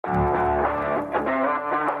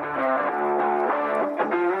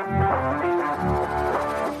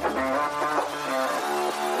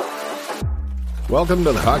Welcome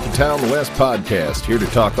to the Hockeytown West podcast. Here to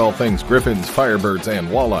talk all things Griffins, Firebirds, and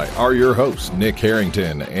Walleye are your hosts, Nick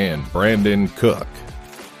Harrington and Brandon Cook.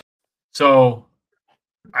 So,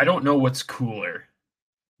 I don't know what's cooler.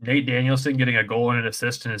 Nate Danielson getting a goal and an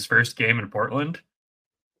assist in his first game in Portland,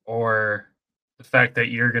 or the fact that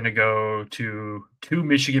you're going to go to two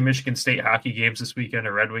Michigan State hockey games this weekend,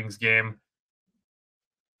 a Red Wings game,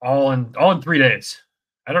 all in 3 days.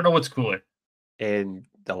 I don't know what's cooler. And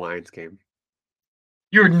the Lions game.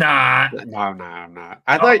 You're not. No, I'm not.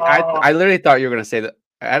 I literally thought you were going to say that.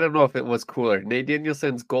 I don't know if it was cooler. Nate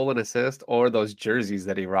Danielson's goal and assist or those jerseys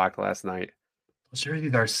that he rocked last night. Those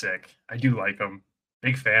jerseys are sick. I do like them.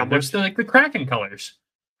 Big fan. They're still like the Kraken colors.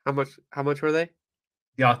 How much were they?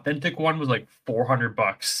 The authentic one was like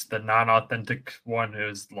 $400. The non-authentic one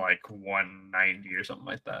is like $190 or something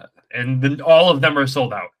like that. And then all of them are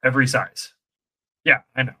sold out, every size. Yeah,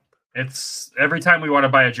 I know. It's every time we want to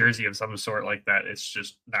buy a jersey of some sort like that, it's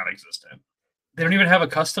just non-existent. They don't even have a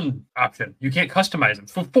custom option. You can't customize them.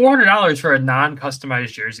 For $400 for a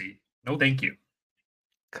non-customized jersey. No, thank you.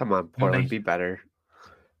 Come on, Portland, be better.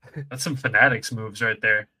 That's some Fanatics moves right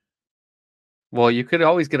there. Well, you could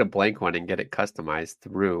always get a blank one and get it customized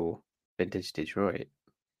through Vintage Detroit.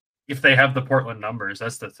 If they have the Portland numbers,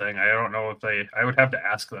 that's the thing. I don't know if I would have to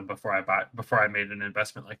ask them before I made an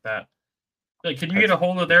investment like that. Like, can you get a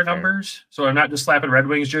hold of their numbers? So I'm not just slapping Red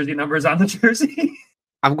Wings jersey numbers on the jersey.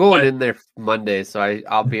 I'm going in there Monday, so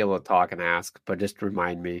I'll be able to talk and ask, but just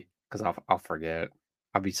remind me because I'll forget.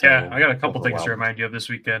 I'll be so I got a couple things to remind you of this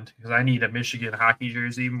weekend because I need a Michigan hockey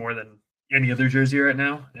jersey more than any other jersey right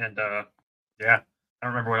now. And I don't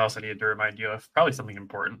remember what else I needed to remind you of. Probably something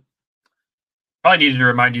important. Probably needed to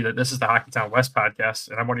remind you that this is the Hockeytown West podcast,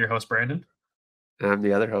 and I'm one of your hosts, Brandon. And I'm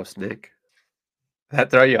the other host, Nick. That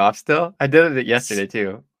throw you off still? I did it yesterday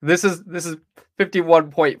too. This is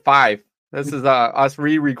 51.5. This is us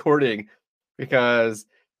re-recording because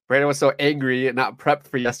Brandon was so angry and not prepped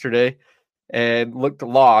for yesterday and looked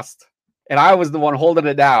lost. And I was the one holding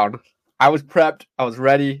it down. I was prepped. I was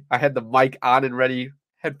ready. I had the mic on and ready,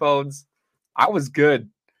 headphones. I was good.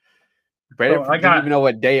 Brandon didn't even know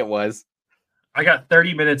what day it was. I got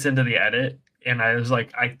 30 minutes into the edit and I was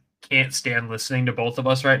like, I can't stand listening to both of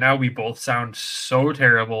us right now. We both sound so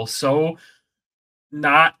terrible, so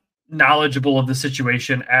not knowledgeable of the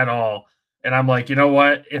situation at all. And I'm like, you know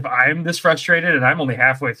what? If I'm this frustrated and I'm only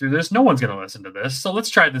halfway through this, no one's going to listen to this. So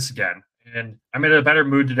let's try this again. And I'm in a better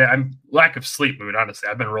mood today. I'm lack of sleep mood, honestly.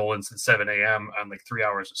 I've been rolling since 7 a.m. on like 3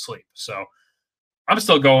 hours of sleep. So I'm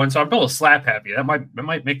still going. So I'm a little slap happy. That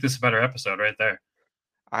might make this a better episode right there.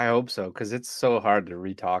 I hope so, because it's so hard to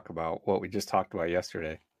re-talk about what we just talked about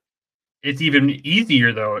yesterday. It's even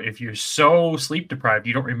easier, though, if you're so sleep deprived,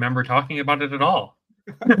 you don't remember talking about it at all.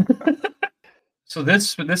 So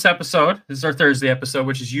this episode, this is our Thursday episode,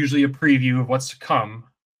 which is usually a preview of what's to come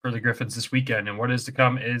for the Griffins this weekend. And what is to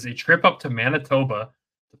come is a trip up to Manitoba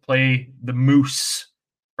to play the Moose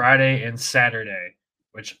Friday and Saturday,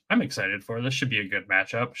 which I'm excited for. This should be a good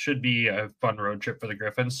matchup. Should be a fun road trip for the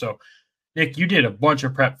Griffins. So, Nick, you did a bunch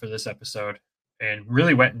of prep for this episode and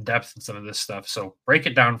really went in depth in some of this stuff. So break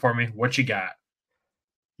it down for me. What you got?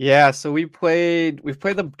 Yeah, so we've played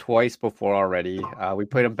them twice before already. We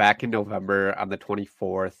played them back in November on the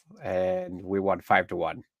 24th, and we won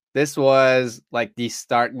 5-1. This was like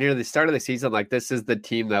near the start of the season. Like, this is the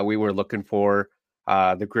team that we were looking for.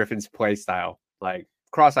 The Griffins play style, like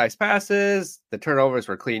cross ice passes, the turnovers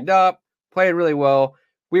were cleaned up, played really well.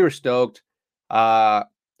 We were stoked.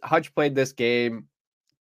 Hutch played this game,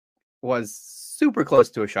 was super close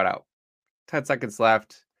to a shutout. 10 seconds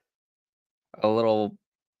left.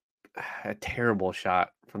 A terrible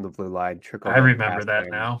shot from the blue line. I remember that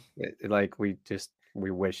now. We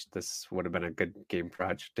wish this would have been a good game for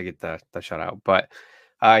Hutch to get the shutout. But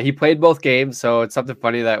he played both games, so it's something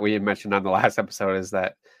funny that we had mentioned on the last episode is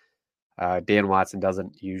that Dan Watson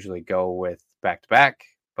doesn't usually go with back-to-back,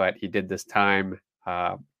 but he did this time.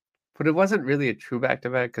 But it wasn't really a true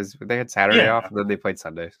back-to-back because they had Saturday off and then they played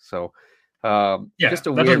Sunday. So just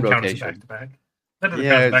a weird rotation. Back-to-back. That doesn't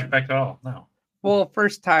count back-to-back at all, no. Well,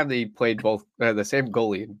 first time they played both the same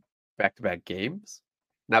goalie in back-to-back games.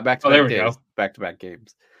 Not back-to-back days, back-to-back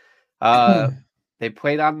games. They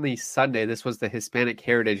played on the Sunday. This was the Hispanic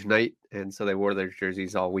Heritage Night, and so they wore their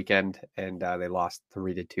jerseys all weekend, and they lost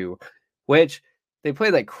 3-2, which they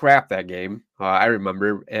played like crap that game. I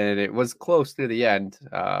remember, and it was close near the end,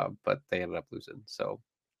 but they ended up losing. So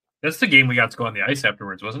that's the game we got to go on the ice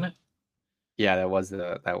afterwards, wasn't it? Yeah, that was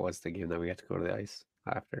the game that we got to go to the ice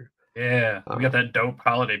after. Yeah, we got that dope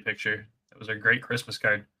holiday picture. That was a great Christmas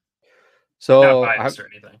card. So Not biased or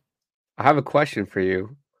anything. I have a question for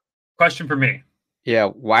you. Question for me. Yeah,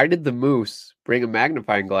 why did the Moose bring a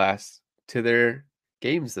magnifying glass to their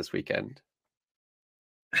games this weekend?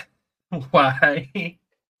 Why?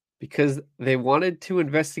 Because they wanted to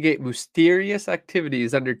investigate mysterious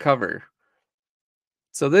activities undercover.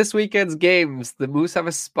 So this weekend's games, the Moose have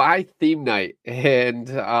a spy theme night, and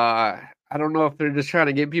I don't know if they're just trying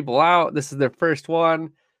to get people out. This is their first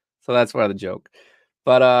one, so that's why the joke.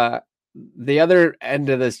 But the other end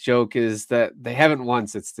of this joke is that they haven't won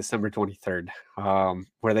since December 23rd,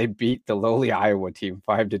 where they beat the lowly Iowa team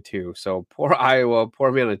 5-2. So poor Iowa,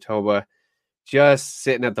 poor Manitoba, just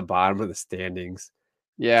sitting at the bottom of the standings.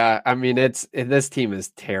 Yeah, I mean this team is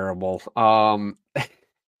terrible.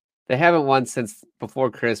 They haven't won since before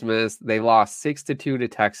Christmas. They lost 6-2 to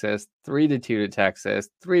Texas, 3-2 to Texas,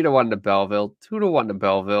 3-1 to Belleville, 2-1 to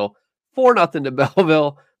Belleville, 4-0 to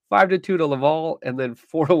Belleville, 5-2 to Laval, and then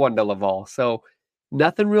 4-1 to Laval. So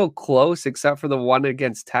nothing real close except for the one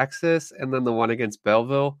against Texas and then the one against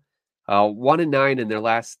Belleville. 1-9 in their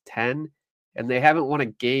last 10, and they haven't won a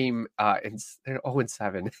game. They're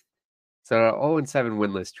 0-7, so 0-7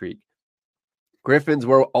 winless streak. Griffins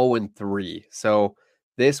were 0-3, so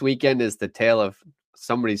this weekend is the tale of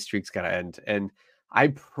somebody's streak's got to end, and I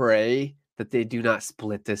pray that they do not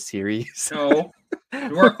split this series. No,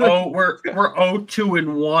 we're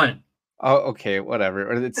 2-1. Oh, okay,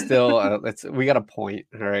 whatever. It's still we got a point.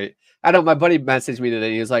 All right. I know my buddy messaged me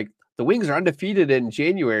today. He was like, "The Wings are undefeated in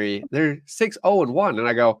January. They're 6-0-1," and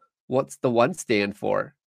I go, "What's the one stand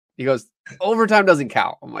for?" He goes, "Overtime doesn't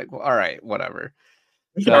count." I'm like, well, "All right, whatever."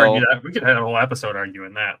 We can argue that. We could have a whole episode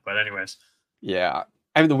arguing that. But anyways, yeah.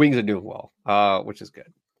 I mean, the Wings are doing well, which is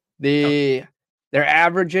good. They're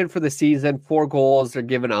averaging for the season 4 goals. They're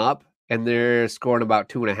giving up, and they're scoring about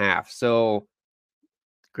 2.5. So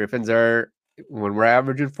Griffins when we're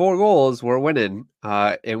averaging 4 goals, we're winning,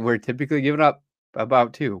 and we're typically giving up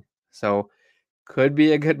about 2. So could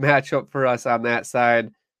be a good matchup for us on that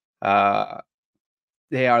side.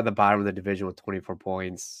 They are the bottom of the division with 24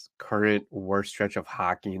 points. Current worst stretch of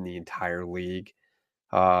hockey in the entire league.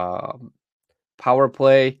 Power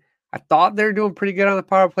play, I thought they're doing pretty good on the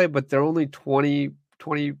power play, but they're only 20.8%,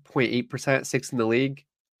 6th in the league,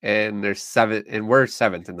 and we're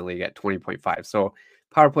 7th in the league at 20.5. So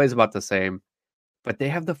power play is about the same, but they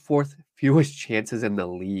have the 4th fewest chances in the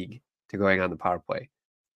league to going on the power play.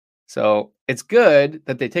 So it's good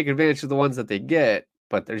that they take advantage of the ones that they get,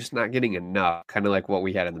 but they're just not getting enough, kind of like what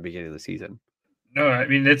we had in the beginning of the season. No, I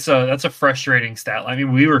mean that's a frustrating stat line. I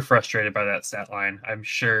mean, we were frustrated by that stat line. I'm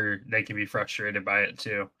sure they can be frustrated by it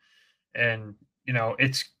too. And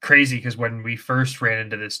it's crazy because when we first ran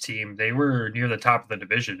into this team, they were near the top of the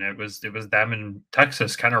division. It was them and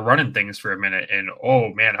Texas kind of running things for a minute, and oh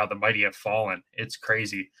man, how the mighty have fallen. It's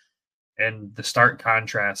crazy. And the stark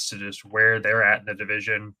contrast to just where they're at in the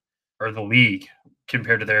division or the league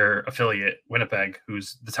compared to their affiliate Winnipeg,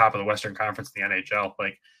 who's the top of the Western Conference in the NHL.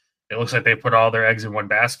 Like, it looks like they put all their eggs in one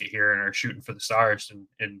basket here and are shooting for the stars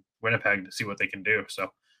in Winnipeg to see what they can do.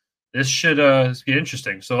 So this should be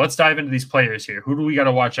interesting. So let's dive into these players here. Who do we got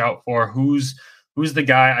to watch out for? Who's the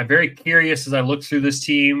guy? I'm very curious as I look through this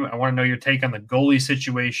team. I want to know your take on the goalie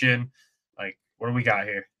situation. Like, what do we got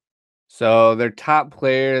here? So their top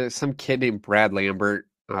player, some kid named Brad Lambert.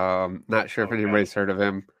 Not sure if anybody's heard of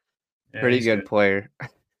him. Yeah, pretty good player.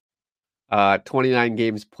 29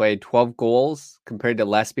 games played, 12 goals compared to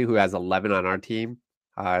Lesby, who has 11 on our team.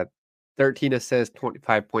 13 assists,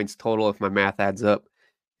 25 points total. If my math adds up,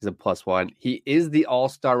 he's a +1. He is the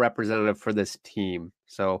all-star representative for this team.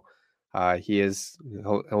 So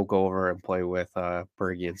he'll go over and play with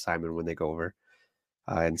Bergie and Simon when they go over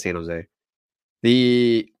in San Jose.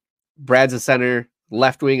 Brad's a center.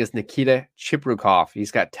 Left wing is Nikita Chiprukov.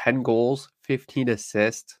 He's got 10 goals, 15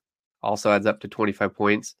 assists. Also adds up to 25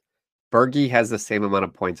 points. Bergie has the same amount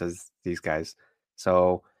of points as these guys.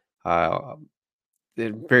 So they're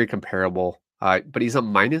very comparable. But he's a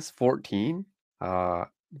 -14.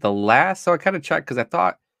 So I kind of checked because I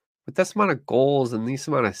thought with this amount of goals and this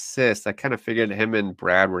amount of assists, I kind of figured him and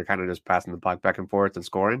Brad were kind of just passing the puck back and forth and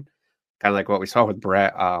scoring. Kind of like what we saw with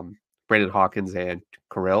Brandon Hawkins and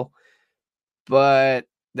Kirill. But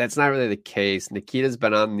that's not really the case. Nikita's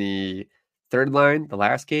been on the 3rd line the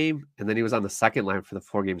last game, and then he was on the 2nd line for the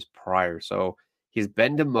 4 games prior. So he's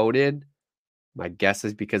been demoted. My guess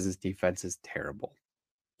is because his defense is terrible.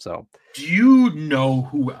 So, do you know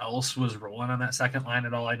who else was rolling on that 2nd line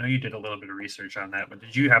at all? I know you did a little bit of research on that, but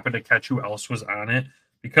did you happen to catch who else was on it?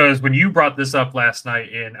 Because when you brought this up last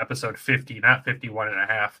night in episode 50, not 51 and a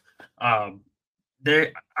half, I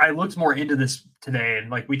looked more into this today, and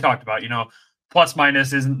like we talked about, plus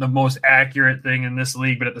minus isn't the most accurate thing in this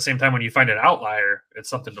league, but at the same time, when you find an outlier, it's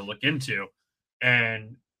something to look into.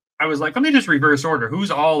 And I was like, let me just reverse order.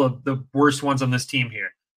 Who's all of the worst ones on this team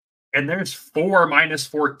here? And there's 4 minus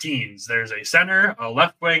 14s. There's a center, a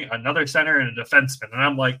left wing, another center, and a defenseman. And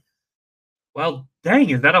I'm like, well, dang,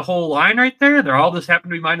 is that a whole line right there? They're all just happen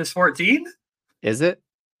to be minus 14? Is it?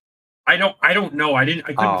 I don't know. I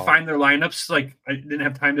couldn't find their lineups. Like, I didn't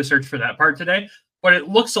have time to search for that part today. But it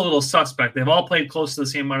looks a little suspect. They've all played close to the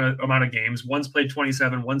same amount of games. One's played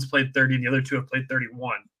 27, one's played 30, and the other two have played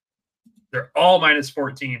 31. They're all minus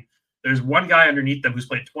 14. There's one guy underneath them who's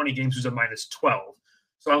played 20 games who's a minus 12.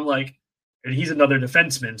 So I'm like, and he's another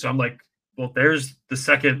defenseman. So I'm like, well, there's the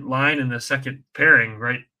second line and the second pairing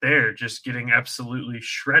right there, just getting absolutely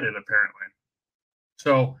shredded, apparently.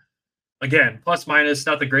 So again, plus minus,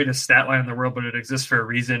 not the greatest stat line in the world, but it exists for a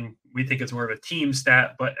reason. We think it's more of a team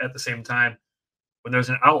stat, but at the same time, when there's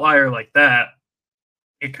an outlier like that,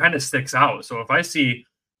 it kind of sticks out. So if I see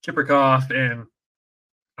Chiprikov and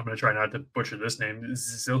I'm going to try not to butcher this name,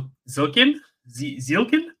 Zilkin,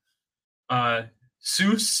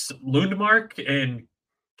 Seuss, Lundmark, and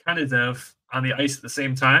Kanizev on the ice at the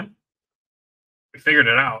same time, we figured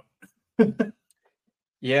it out.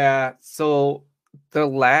 Yeah, so the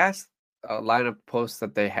last lineup post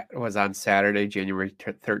that they had was on Saturday, January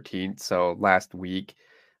 13th, so last week.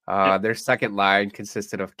 Their second line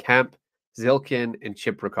consisted of Kemp, Zilkin, and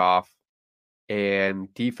Chiprikov.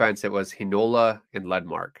 And defense, it was Hinola and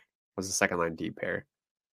Ledmark was the second line D pair.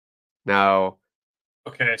 Now,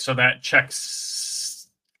 okay, so that checks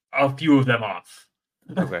a few of them off.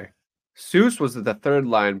 Okay. Seuss was the third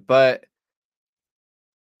line, but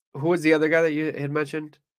who was the other guy that you had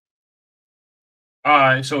mentioned?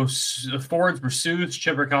 So the forwards were Seuss,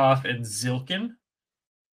 Chiprikov, and Zilkin.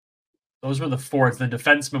 Those were the forwards. The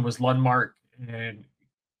defenseman was Lundmark and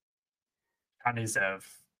Kanizev.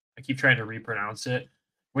 I keep trying to repronounce it.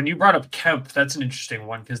 When you brought up Kemp, that's an interesting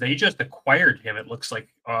one because they just acquired him, it looks like,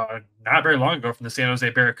 not very long ago from the San Jose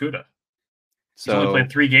Barracuda. He's only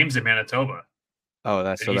played 3 games in Manitoba. Oh,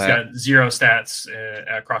 that's so he's got 0 stats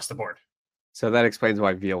across the board. So that explains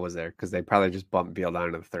why Veal was there, because they probably just bumped Veal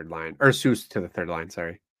down to the third line. Or Seuss to the third line,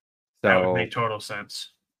 sorry. So, that would make total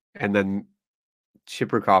sense. And then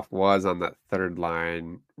Chiprikov was on that third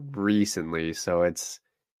line recently, so it's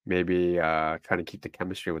maybe trying to keep the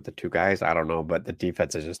chemistry with the two guys. I don't know, but the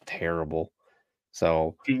defense is just terrible.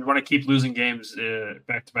 So if you want to keep losing games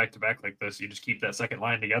back to back to back like this, you just keep that second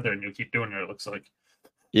line together and you'll keep doing it, it looks like.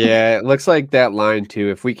 Yeah, it looks like that line too.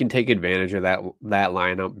 If we can take advantage of that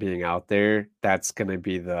lineup being out there, that's gonna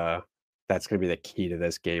be the key to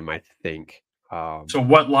this game, I think. So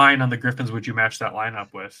what line on the Griffins would you match that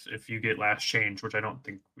lineup with if you get last change, which I don't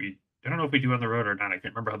know if we do on the road or not. I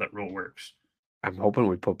can't remember how that rule works. I'm hoping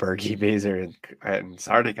we put Bergie, Baser, and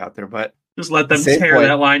Sarnik out there, but just let them tear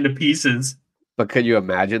that line to pieces. But could you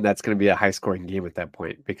imagine that's going to be a high scoring game at that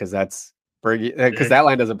point? Because that's Bergie, because that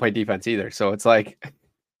line doesn't play defense either. So it's like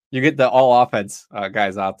you get the all offense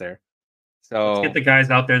guys out there. So let's get the guys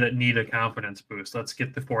out there that need a confidence boost. Let's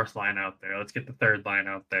get the fourth line out there. Let's get the third line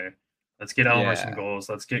out there. Let's get Elmer some goals.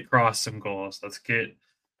 Let's get Cross some goals. Let's get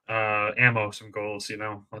Ammo some goals.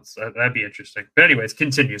 That'd be interesting. But anyways,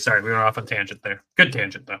 continue. Sorry, we went off on tangent there. Good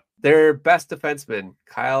tangent though. Their best defenseman,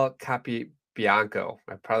 Kyle Capibianco.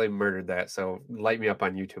 I probably murdered that, so light me up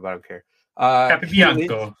on YouTube. I don't care.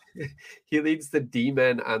 Capibianco. He leads the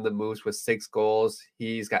D-men on the Moose with 6 goals.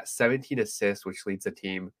 He's got 17 assists, which leads the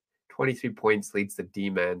team. 23 points leads the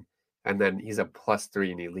D-men, and then he's a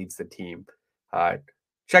 +3 and he leads the team.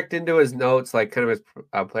 Checked into his notes, like kind of his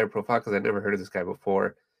player profile, because I never heard of this guy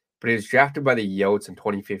before. But he was drafted by the Yotes in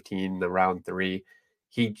 2015 in the round 3.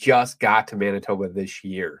 He just got to Manitoba this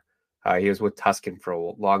year. He was with Tuscan for a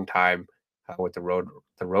long time with the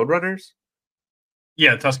Roadrunners.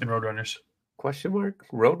 Yeah, Tuscan Roadrunners. Question mark?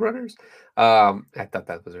 Roadrunners? I thought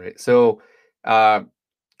that was right. So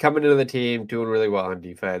coming into the team, doing really well on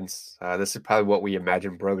defense. This is probably what we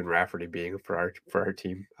imagine Brogan Rafferty being for our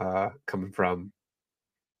team, coming from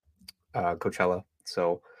Coachella.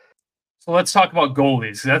 So let's talk about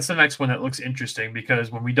goalies. That's the next one that looks interesting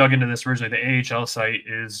because when we dug into this originally, the AHL site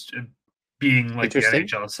is being like the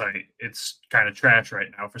NHL site. It's kind of trash right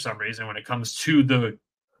now for some reason when it comes to the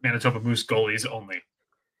Manitoba Moose goalies only.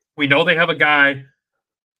 We know they have a guy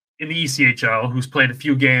in the ECHL who's played a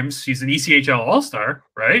few games. He's an ECHL All-Star,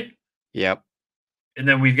 right? Yep. And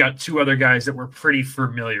then we've got 2 other guys that we're pretty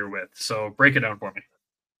familiar with. So break it down for me.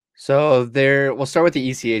 So we'll start with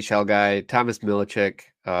the ECHL guy, Thomas Milichik.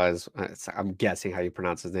 I'm guessing how you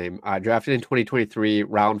pronounce his name. Drafted in 2023,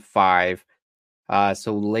 round 5.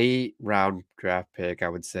 So late round draft pick, I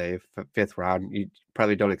would say, 5th round. You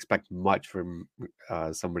probably don't expect much from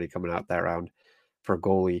somebody coming out that round for a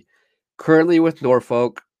goalie. currently with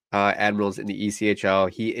Norfolk Admirals in the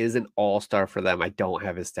ECHL. He is an all-star for them. I don't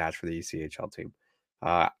have his stats for the ECHL team.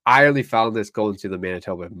 I only found this going to the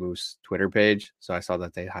Manitoba Moose Twitter page, so I saw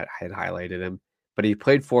that they had highlighted him. But he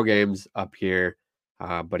played 4 games up here,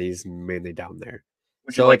 but he's mainly down there.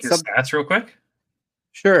 Would you So like it's his stats real quick?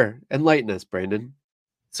 Sure. Enlighten us, Brandon.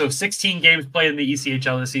 So 16 games played in the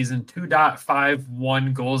ECHL this season,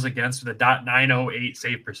 2.51 goals against with a .908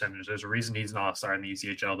 save percentage. There's a reason he's an all-star in the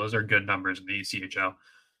ECHL. Those are good numbers in the ECHL.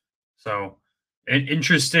 So an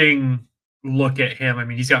interesting look at him. I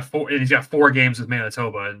mean, he's got 4 games with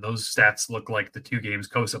Manitoba, and those stats look like the 2 games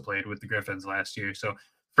Kosa played with the Griffins last year. So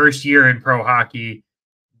first year in pro hockey,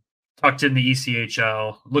 tucked in the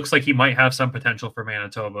ECHL. Looks like he might have some potential for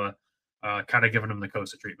Manitoba, kind of giving him the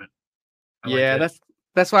Kosa treatment. Yeah,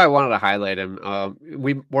 that's why I wanted to highlight him.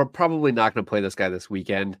 We're probably not going to play this guy this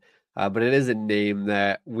weekend, but it is a name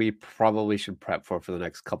that we probably should prep for the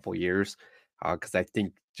next couple years, because I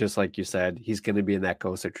think, just like you said, he's going to be in that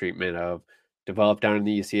Kosa treatment of developed down in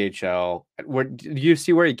the ECHL. Do you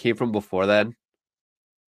see where he came from before then?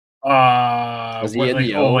 Was he in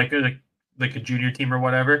the O? Like a junior team or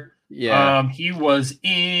whatever? Yeah. He was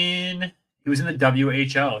in the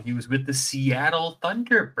WHL. He was with the Seattle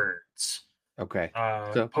Thunderbirds. Okay.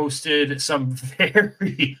 Posted some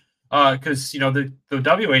very because the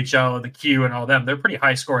WHL, the Q, and all them, they're pretty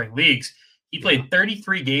high scoring leagues. He played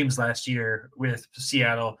 33 games last year with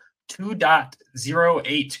Seattle,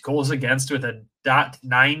 2.08 goals against with a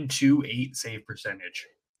 .928 save percentage.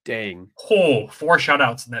 Dang. 4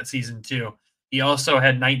 shutouts in that season too. He also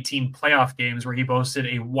had 19 playoff games where he boasted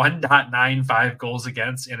a 1.95 goals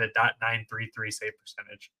against and a .933 save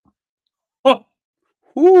percentage. Oh,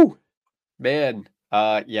 whoo, man.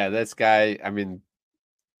 Yeah, this guy. I mean,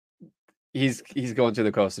 he's going through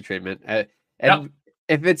the Kosa treatment, and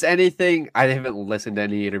if it's anything, I haven't listened to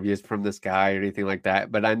any interviews from this guy or anything like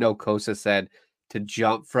that, but I know Kosa said to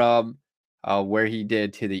jump from where he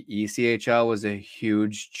did to the ECHL was a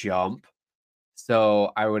huge jump.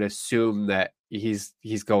 So I would assume that he's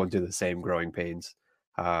going through the same growing pains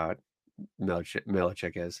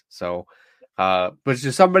Milichik is. So, but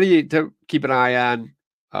just somebody to keep an eye on.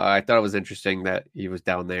 I thought it was interesting that he was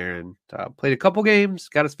down there and played a couple games,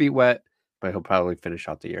 got his feet wet, but he'll probably finish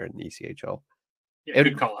out the year in the ECHL. Yeah,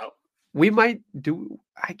 good call out. We might do.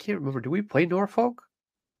 I can't remember. Do we play Norfolk?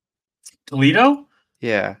 Toledo?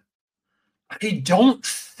 Yeah. I don't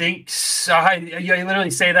think so. You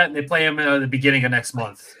literally say that, and they play him at the beginning of next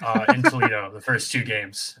month in Toledo. The first 2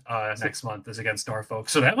 games next month is against Norfolk.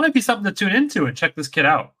 So that might be something to tune into and check this kid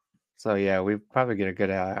out. So yeah, we probably get a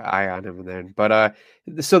good eye on him then. But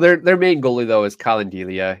so their main goalie though is Colin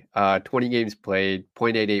Delia. 20 games played,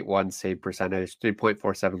 .881 save percentage,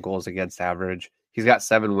 3.47 goals against average. He's got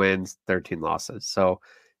 7 wins, 13 losses. So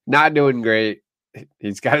not doing great.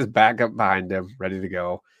 He's got his backup behind him, ready to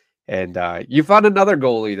go. And you found another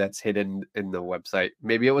goalie that's hidden in the website.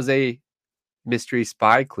 Maybe it was a mystery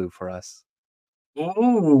spy clue for us.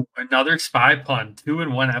 Oh, another spy pun. 2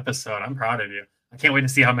 in 1 episode. I'm proud of you. I can't wait to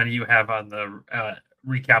see how many you have on the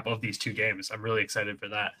recap of these 2 games. I'm really excied for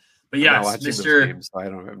that. But yes, Mr. Games, so I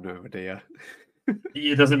don't have no idea.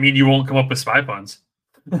 It doesn't mean you won't come up with spy puns.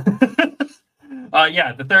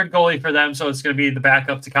 The third goalie for them, so it's going to be the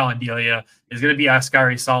backup to Colin Delia, is going to be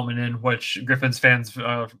Askari Salminen, which Griffins fans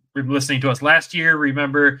were listening to us last year.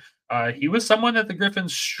 Remember, he was someone that the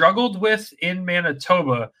Griffins struggled with in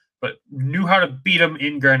Manitoba, but knew how to beat him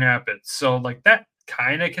in Grand Rapids. So, that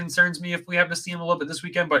kind of concerns me if we have to see him a little bit this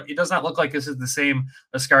weekend, but it does not look like this is the same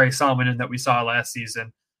Askari Salminen that we saw last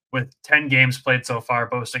season, with 10 games played so far,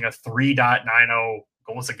 boasting a 3.90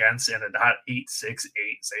 goals against and a .868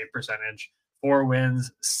 save percentage. 4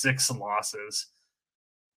 wins, 6 losses.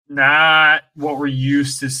 Not what we're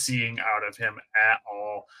used to seeing out of him at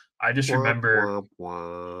all. I just remember,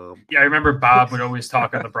 I remember Bob would always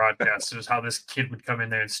talk on the broadcast just how this kid would come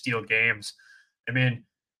in there and steal games. I mean,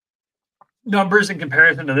 numbers in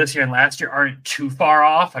comparison to this year and last year aren't too far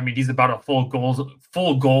off. I mean, he's about a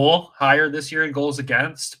full goal higher this year in goals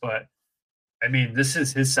against, but I mean, this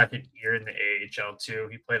is his second year in the AHL too.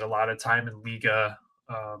 He played a lot of time in Liga.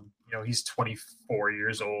 He's 24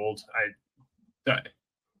 years old.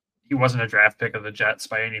 He wasn't a draft pick of the Jets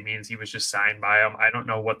by any means. He was just signed by them. I don't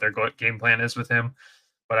know what their game plan is with him,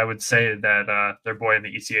 but I would say that their boy in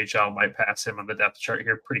the ECHL might pass him on the depth chart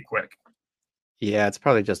here pretty quick. Yeah, it's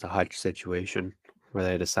probably just a Hutch situation where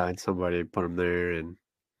they decide somebody, put him there, and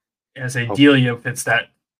as a Delia fits that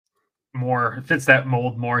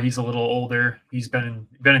mold more. He's a little older. He's been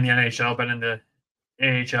in the NHL, been in the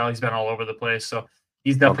AHL. He's been all over the place, so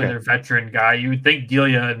he's definitely their veteran guy. You would think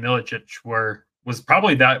Delia and Milicic were was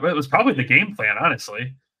probably the game plan,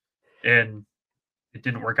 honestly, and it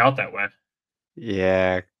didn't work out that way.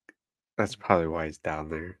 Yeah, that's probably why he's down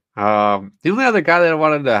there. The only other guy that I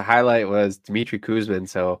wanted to highlight was Dmitry Kuzmin.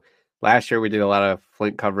 So last year we did a lot of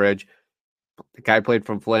Flint coverage. The guy played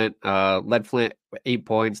from Flint, led Flint with 8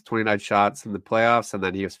 points, 29 shots in the playoffs, and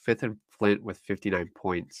then he was fifth in Flint with 59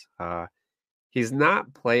 points. He's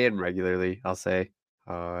not playing regularly, I'll say.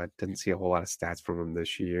 Didn't see a whole lot of stats from him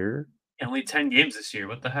this year. Only 10 games this year.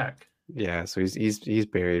 What the heck? Yeah, so he's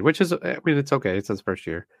buried, which is, I mean, it's okay. It's his first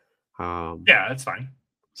year. Yeah, that's fine.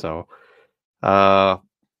 So,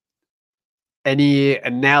 any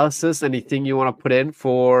analysis, anything you want to put in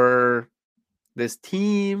for this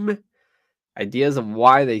team? Ideas of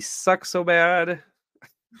why they suck so bad?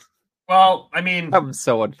 Well, I mean, I'm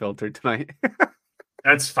so unfiltered tonight.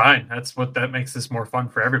 that's fine. That makes this more fun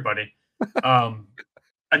for everybody.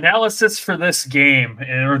 Analysis for this game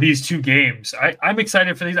or these two games. I'm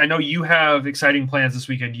excited for these. I know you have exciting plans this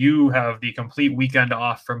weekend. You have the complete weekend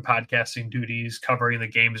off from podcasting duties, covering the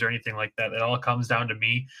games or anything like that. It all comes down to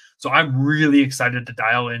me. So I'm really excited to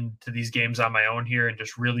dial into these games on my own here and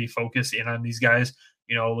just really focus in on these guys,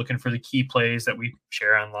 looking for the key plays that we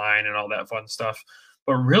share online and all that fun stuff.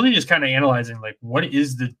 But really just kind of analyzing like what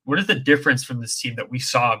is the difference from this team that we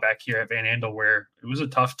saw back here at Van Andel, where it was a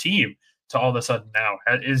tough team, to all of a sudden now?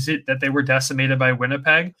 Is it that they were decimated by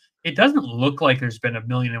Winnipeg? It doesn't look like there's been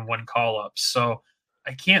 1,000,001 call-ups, so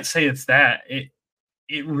I can't say it's that. It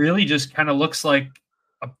really just kind of looks like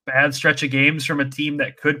a bad stretch of games from a team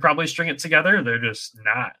that could probably string it together. They're just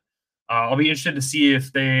not. I'll be interested to see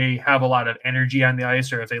if they have a lot of energy on the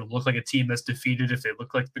ice, or if they look like a team that's defeated, if they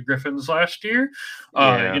look like the Griffins last year.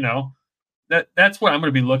 That's what I'm going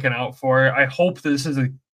to be looking out for. I hope this is a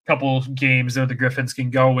couple games that the Griffins can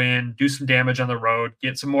go in, do some damage on the road,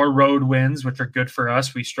 get some more road wins, which are good for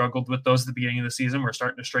us. We struggled with those at the beginning of the season. We're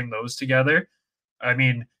starting to string those together. I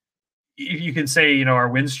mean, you can say, our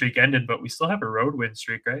win streak ended, but we still have a road win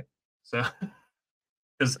streak, right? So,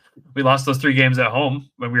 because we lost those 3 games at home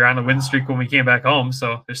when we were on the win streak when we came back home.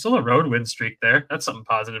 So there's still a road win streak there. That's something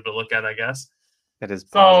positive to look at, I guess. That is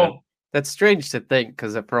positive. So, that's strange to think,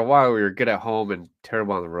 because for a while we were good at home and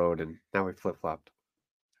terrible on the road, and now we flip-flopped.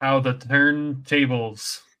 How the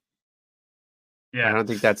turntables. Yeah. I don't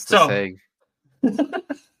think that's the saying.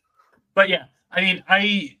 But yeah, I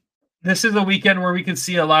mean, this is a weekend where we can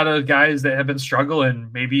see a lot of guys that have been struggling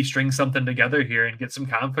maybe string something together here and get some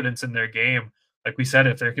confidence in their game. Like we said,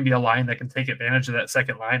 if there can be a line that can take advantage of that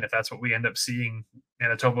second line, if that's what we end up seeing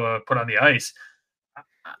Manitoba put on the ice,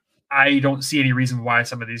 I don't see any reason why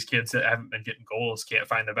some of these kids that haven't been getting goals can't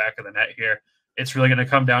find the back of the net here. It's really going to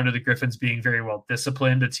come down to the Griffins being very well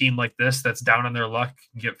disciplined. A team like this that's down on their luck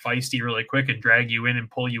can get feisty really quick and drag you in and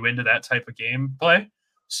pull you into that type of game play.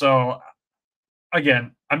 So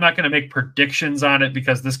again, I'm not going to make predictions on it,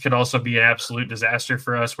 because this could also be an absolute disaster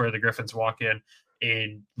for us, where the Griffins walk in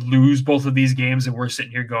and lose both of these games and we're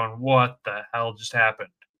sitting here going, what the hell just happened?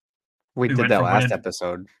 We did that last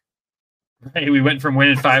episode. Hey, we went from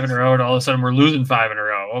winning 5 in a row to all of a sudden we're losing 5 in a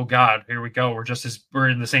row. Oh God, here we go. We're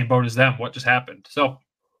in the same boat as them. What just happened? So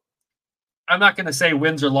I'm not going to say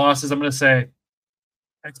wins or losses. I'm going to say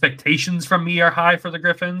expectations from me are high for the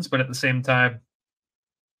Griffins, but at the same time,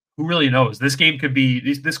 who really knows? This could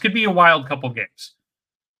be a wild couple games,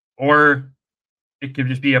 or it could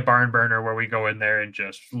just be a barn burner where we go in there and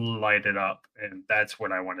just light it up. And that's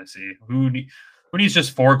what I want to see. Who needs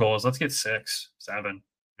just 4 goals? Let's get 6, 7.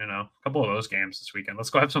 A couple of those games this weekend. Let's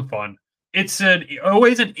go have some fun. It's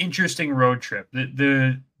always an interesting road trip.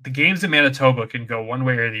 The games in Manitoba can go one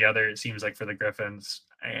way or the other, it seems like, for the Griffins.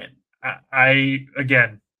 And I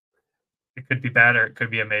again, it could be bad or it could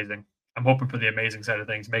be amazing. I'm hoping for the amazing side of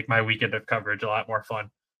things. Make my weekend of coverage a lot more fun.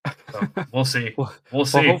 So we'll see. We'll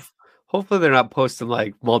see. Hopefully they're not posting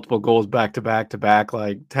like multiple goals back to back,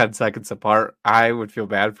 like 10 seconds apart. I would feel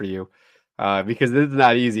bad for you. Because it's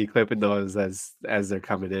not easy clipping those as they're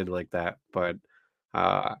coming in like that. But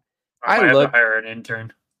I have to hire an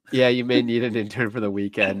intern. Yeah, you may need an intern for the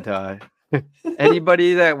weekend.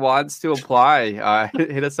 Anybody that wants to apply,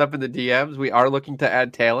 hit us up in the DMs. We are looking to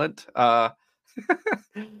add talent, and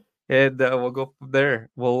we'll go from there.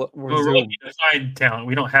 We're looking to find talent.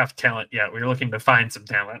 We don't have talent yet. We're looking to find some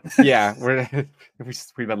talent. Yeah,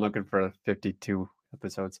 we've been looking for 52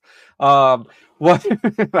 episodes. What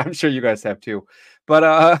I'm sure you guys have too.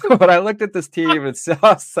 But when I looked at this team and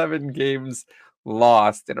saw 7 games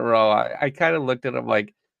lost in a row, I kind of looked at them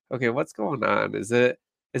like, okay, what's going on? Is it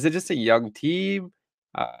just a young team?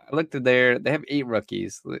 I looked at they have 8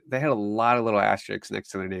 rookies. They had a lot of little asterisks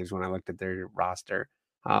next to their names when I looked at their roster.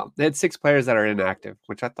 They had 6 players that are inactive,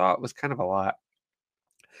 which I thought was kind of a lot.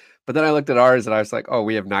 But then I looked at ours and I was like, oh,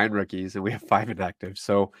 we have 9 rookies and we have 5 inactive.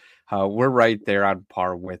 So we're right there on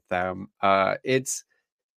par with them. They're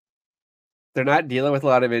not dealing with a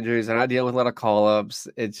lot of injuries. They're not dealing with a lot of call-ups.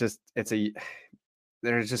 They're just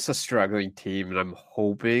a struggling team. And I'm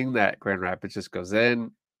hoping that Grand Rapids just goes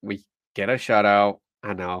in. We get a shutout.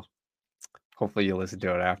 I know. Hopefully you listen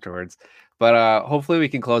to it afterwards. But hopefully we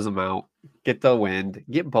can close them out, get the win,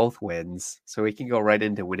 get both wins, so we can go right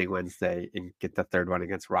into winning Wednesday and get the third one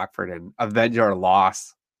against Rockford and avenge our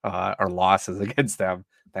losses against them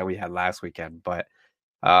that we had last weekend. But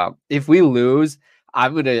if we lose,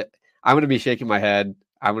 I'm gonna be shaking my head.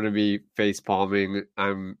 I'm gonna be face palming.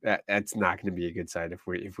 It's not gonna be a good sign if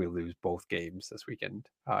we lose both games this weekend,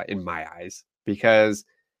 in my eyes, because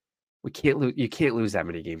we can't lose. You can't lose that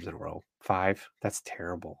many games in a row. 5, that's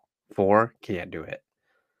terrible. 4, can't do it.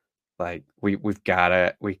 Like we've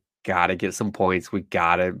gotta get some points. We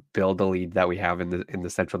gotta build the lead that we have in the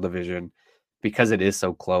Central Division because it is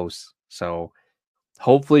so close. So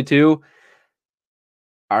hopefully too,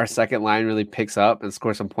 our second line really picks up and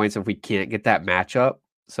scores some points if we can't get that matchup.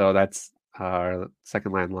 So that's our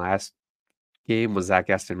second line last game was Zach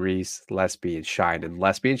Aston Reese, Lesby, and Shine. And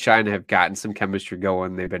Lesby and Shine have gotten some chemistry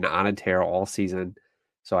going. They've been on a tear all season.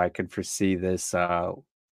 So I could foresee this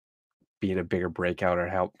being a bigger breakout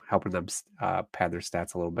or helping them pad their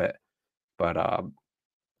stats a little bit. But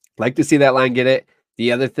like to see that line get it.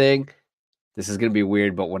 The other thing, this is going to be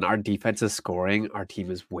weird, but when our defense is scoring, our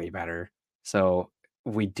team is way better. So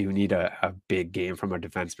we do need a big game from our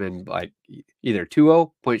defensemen, like either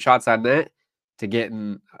 2-0 point shots on net to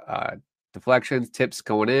getting deflections, tips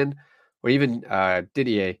going in, or even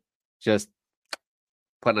Didier just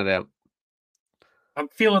putting it out. I'm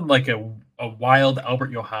feeling like a wild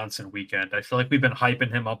Albert Johansson weekend. I feel like we've been hyping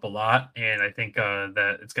him up a lot, and I think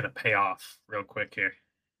that it's going to pay off real quick here.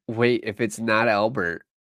 Wait, if it's not Albert,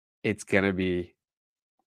 it's going to be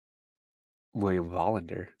William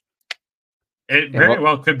Vollander. It very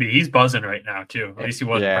well could be. He's buzzing right now, too. At least he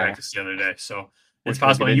was in practice the other day. So it's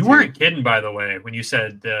possible. You weren't kidding, by the way, when you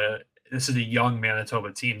said this is a young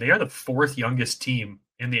Manitoba team. They are the 4th youngest team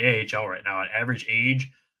in the AHL right now, an average age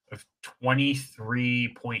of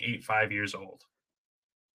 23.85 years old.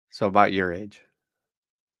 So about your age.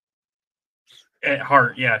 At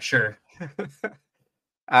heart, yeah, sure.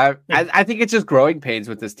 I think it's just growing pains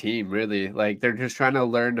with this team, really. Like they're just trying to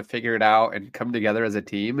learn to figure it out and come together as a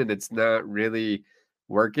team, and it's not really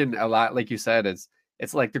working a lot. Like you said, it's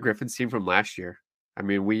like the Griffins team from last year. I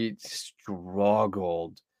mean, we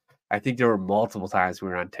struggled. I think there were multiple times we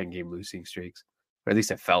were on 10-game losing streaks, or at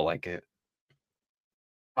least it felt like it.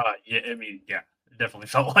 Yeah, I mean, yeah, it definitely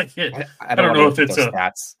felt like it. I don't know if it's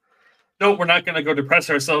stats. No, we're not going to go depress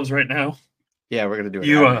ourselves right now. Yeah, we're going to do it.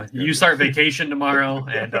 You start vacation tomorrow,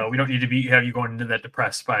 and we don't need to have you going into that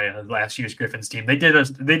depressed by last year's Griffins team. They did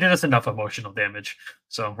us enough emotional damage,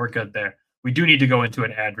 so we're good there. We do need to go into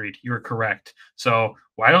an ad read. You're correct. So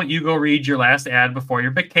why don't you go read your last ad before your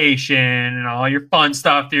vacation and all your fun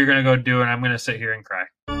stuff that you're going to go do, and I'm going to sit here and cry.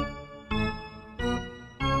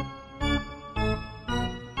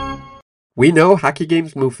 We know hockey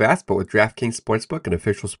games move fast, but with DraftKings Sportsbook, an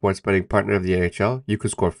official sports betting partner of the NHL, you can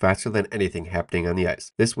score faster than anything happening on the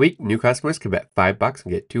ice. This week, new customers can bet $5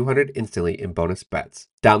 and get $200 instantly in bonus bets.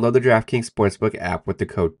 Download the DraftKings Sportsbook app with the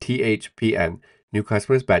code THPN. New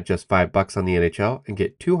customers bet just $5 on the NHL and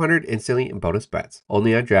get $200 instantly in bonus bets.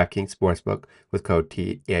 Only on DraftKings Sportsbook with code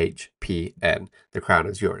THPN. The crown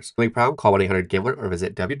is yours. Any problem? Call 1-800-GAMBLER or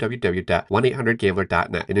visit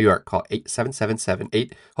www.1800gambler.net. In New York, call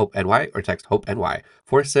 877-78-HOPE-NY or text HOPE-NY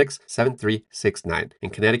 467369. In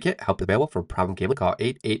Connecticut, help is available for problem gambling. Call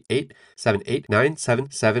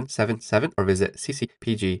 888-789-7777 or visit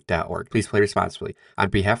ccpg.org. Please play responsibly. On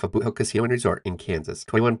behalf of Boot Hill Casino and Resort in Kansas,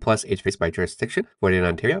 21 plus, age based by jurisdiction, void in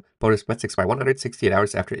Ontario. Bonus bets expire 168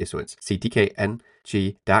 hours after issuance. See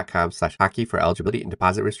DKNG.com/hockey for eligibility and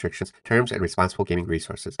deposit restrictions, terms, and responsible gaming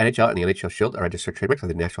resources. NHL and the NHL Shield are registered trademarks of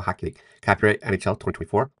the National Hockey League. Copyright NHL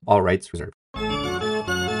 2024. All rights reserved.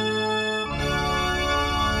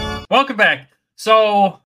 Welcome back.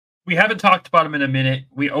 So we haven't talked about them in a minute.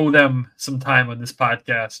 We owe them some time on this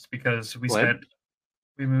podcast because we spent.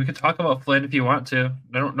 I mean, we can talk about Flynn if you want to.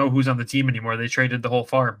 I don't know who's on the team anymore. They traded the whole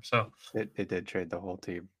farm, so they did trade the whole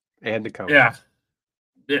team and the coach. Yeah,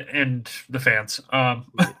 and the fans.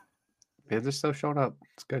 Fans are still showing up.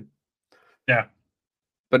 It's good. Yeah,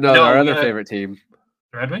 but no, our other favorite team,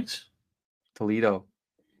 the Red Wings, Toledo.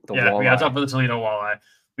 We got to talk about the Toledo Walleye.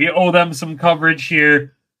 We owe them some coverage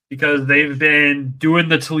here because they've been doing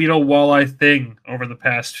the Toledo Walleye thing over the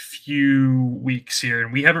past few weeks here,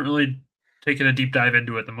 and we haven't really taking a deep dive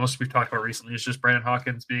into it, the most we've talked about recently is just Brandon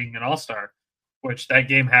Hawkins being an all-star, which that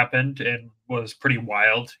game happened and was pretty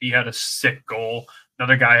wild. He had a sick goal.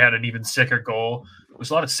 Another guy had an even sicker goal. It was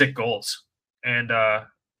a lot of sick goals. And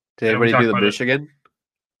Did anybody do the Michigan?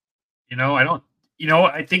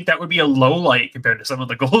 I think that would be a low light compared to some of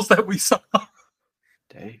the goals that we saw.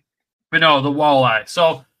 Dang. But no, the Walleye.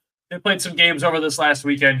 So they played some games over this last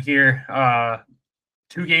weekend here.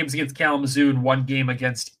 2 games against Kalamazoo and 1 game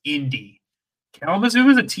against Indy. Kalamazoo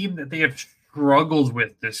is a team that they have struggled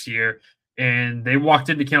with this year. And they walked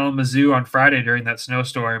into Kalamazoo on Friday during that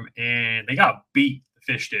snowstorm, and they got beat.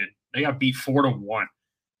 The Fish did. They got beat 4-1.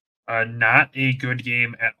 Not a good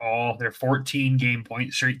game at all. Their 14-game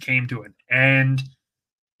point streak came to an end.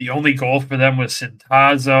 The only goal for them was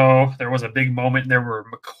Cintazo. There was a big moment there where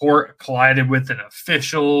McCourt collided with an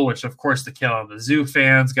official, which, of course, the Kalamazoo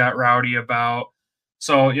fans got rowdy about.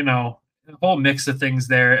 So, a whole mix of things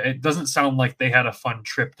there. It doesn't sound like they had a fun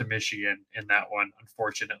trip to Michigan in that one,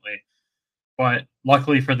 unfortunately. But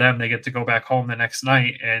luckily for them, they get to go back home the next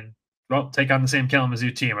night and take on the same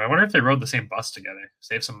Kalamazoo team. I wonder if they rode the same bus together.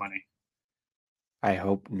 Save some money. I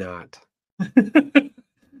hope not.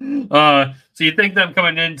 So you think them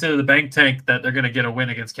coming into the bank tank that they're going to get a win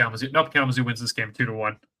against Kalamazoo? Nope, Kalamazoo wins this game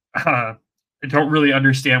 2-1. I don't really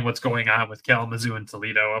understand what's going on with Kalamazoo and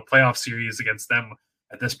Toledo. A playoff series against them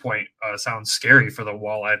at this point sounds scary for the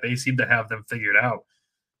Walleye. They seem to have them figured out.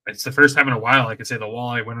 It's the first time in a while I could say the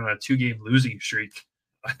Walleye went on a 2-game losing streak.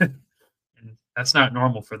 And that's not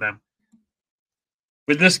normal for them.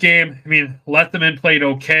 With this game, Letterman played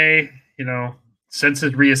okay. Since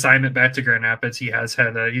his reassignment back to Grand Rapids, he's a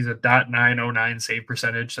 .909 save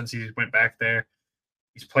percentage since he went back there.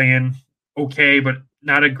 He's playing okay, but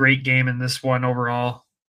not a great game in this one overall.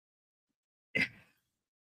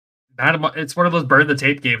 It's one of those burn the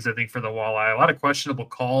tape games, I think, for the Walleye. A lot of questionable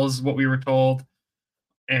calls, what we were told.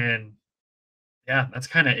 And yeah, that's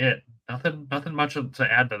kind of it. Nothing much to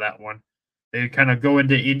add to that one. They kind of go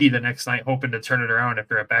into Indy the next night hoping to turn it around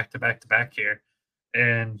after a back-to-back here.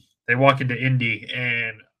 And they walk into Indy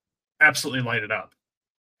and absolutely light it up.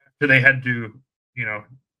 After they had to,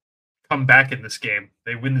 come back in this game.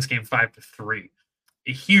 They win this game 5-3.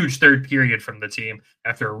 A huge third period from the team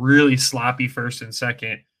after a really sloppy first and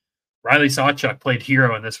second. Riley Sawchuk played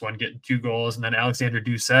hero in this one, getting 2 goals. And then Alexander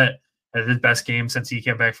Doucette had his best game since he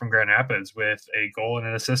came back from Grand Rapids with a goal and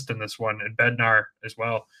an assist in this one. And Bednar as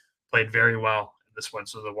well played very well in this one.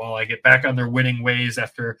 So the Walleye get back on their winning ways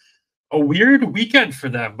after a weird weekend for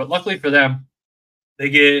them. But luckily for them, they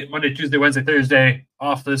get Monday, Tuesday, Wednesday, Thursday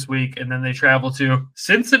off this week. And then they travel to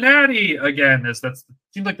Cincinnati again. That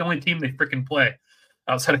seems like the only team they freaking play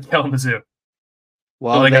outside of Kalamazoo.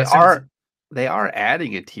 Well, they are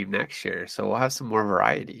adding a team next year, so we'll have some more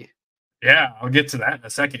variety. Yeah, I'll get to that in a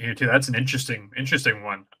second here too. That's an interesting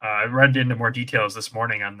one. I read into more details this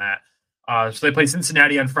morning on that. So they play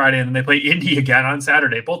Cincinnati on Friday, and then they play Indy again on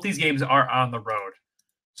Saturday. Both these games are on the road.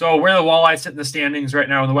 So where the Walleye sit in the standings right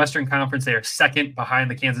now in the Western Conference, they are second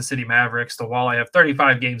behind the Kansas City Mavericks. The Walleye have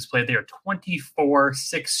 35 games played. They are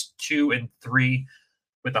 24-6-2-3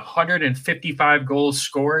 with 155 goals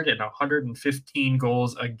scored and 115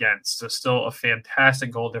 goals against. So still a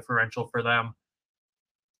fantastic goal differential for them.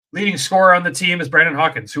 Leading scorer on the team is Brandon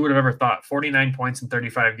Hawkins. Who would have ever thought? 49 points in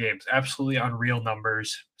 35 games. Absolutely unreal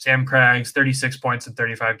numbers. Sam Craggs, 36 points in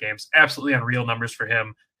 35 games. Absolutely unreal numbers for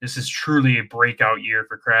him. This is truly a breakout year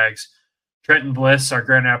for Craggs. Trenton Bliss, our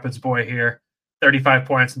Grand Rapids boy here, 35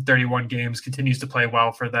 points in 31 games. Continues to play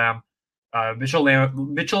well for them. Mitchell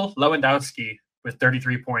Lewandowski with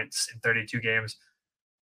 33 points in 32 games.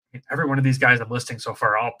 Every one of these guys I'm listing so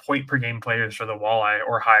far, all point-per-game players for the Walleye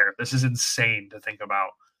or higher. This is insane to think about.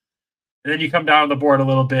 And then you come down the board a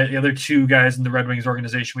little bit. The other 2 guys in the Red Wings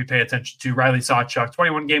organization we pay attention to, Riley Sawchuk,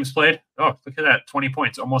 21 games played. Oh, look at that, 20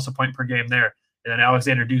 points, almost a point per game there. And then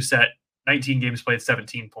Alexander Doucette, 19 games played,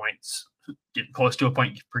 17 points. Getting close to a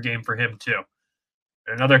point per game for him, too.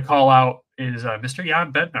 And another call-out is Mr.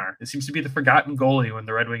 Jan Bednar. It seems to be the forgotten goalie when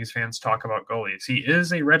the Red Wings fans talk about goalies. He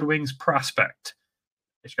is a Red Wings prospect.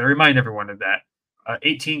 I just got to remind everyone of that.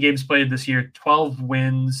 18 games played this year, 12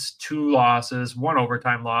 wins, 2 losses, 1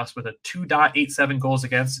 overtime loss with a 2.87 goals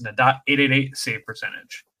against and a .888 save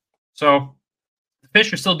percentage. So the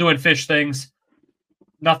Fish are still doing Fish things.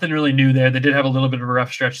 Nothing really new there. They did have a little bit of a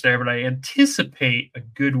rough stretch there, but I anticipate a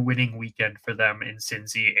good winning weekend for them in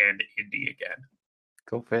Cincy and Indy again.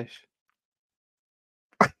 Go Fish.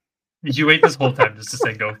 Did you wait this whole time just to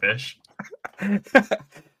say go Fish?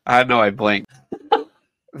 I know, I blinked.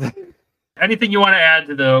 anything you want to add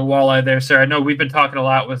to the walleye there, sir? I know we've been talking a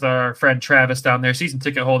lot with our friend Travis down there, season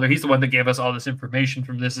ticket holder. He's the one that gave us all this information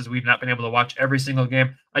from this, as we've not been able to watch every single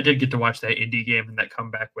game. I did get to watch that Indy game and that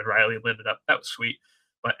comeback when Riley lit it up. That was sweet.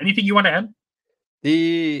 But anything you want to add?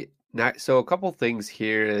 So a couple things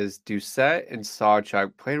here is Doucette and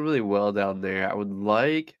Sawchuk played really well down there. I would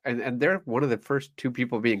like, and they're one of the first two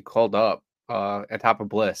people being called up at top of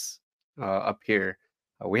Bliss up here.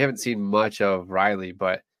 We haven't seen much of Riley,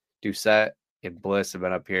 but Doucette and Bliss have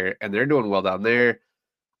been up here, and they're doing well down there.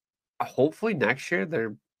 Hopefully next year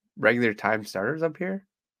they're regular time starters up here.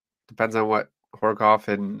 Depends on what Horkoff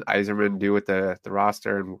and Iserman do with the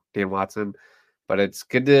roster and Dan Watson, but it's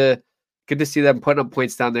good to see them putting up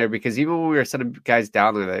points down there, because even when we were sending guys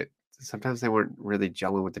down there, that sometimes they weren't really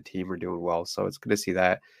gelling with the team or doing well. So it's good to see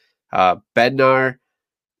that. Bednar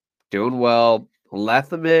doing well.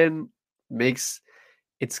 Lethaman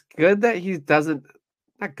it's good that he doesn't,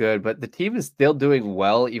 not good, but the team is still doing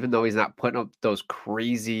well, even though he's not putting up those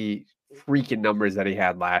crazy freaking numbers that he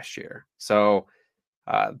had last year. So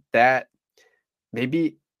that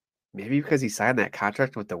maybe because he signed that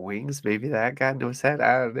contract with the Wings, maybe that got no set.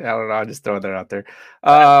 I don't know. I'm just throwing that out there.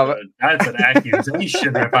 That's an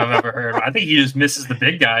accusation if I've ever heard. I think he just misses the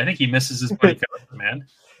big guy. I think he misses his buddy Coach, man.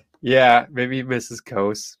 Yeah, maybe he misses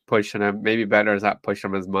Coase pushing him. Maybe Bednar's not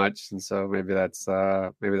pushing him as much, and so maybe that's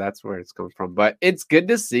where it's coming from. But it's good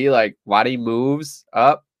to see like Waddy moves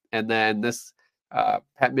up, and then this Pat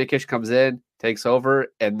Mickish comes in, takes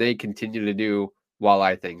over, and they continue to do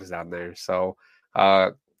walleye things down there. So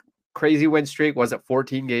crazy win streak. Was it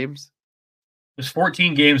 14 games? There's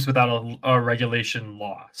 14 games without a regulation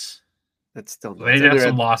loss. That's still nuts. They did have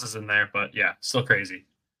some losses in there, but yeah, still crazy.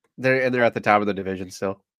 They're at the top of the division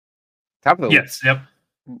still. Top of the yes, league.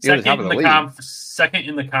 Yep. Second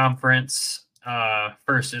in the conference,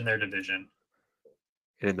 first in their division.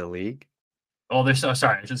 In the league? Oh, they're so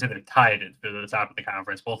sorry. I should say they're tied for the top of the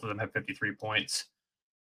conference. Both of them have 53 points.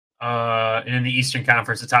 And in the Eastern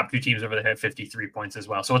Conference, the top two teams over there have 53 points as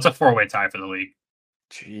well. So it's a four-way tie for the league.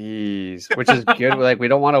 Jeez, which is good. Like, we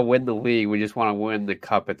don't want to win the league; we just want to win the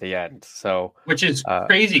cup at the end. So, which is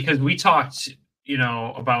crazy, because we talked,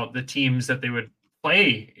 about the teams that they would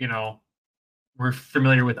play. We're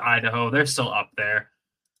familiar with Idaho; they're still up there.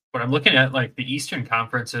 But I'm looking at like the Eastern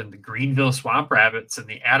Conference, and the Greenville Swamp Rabbits and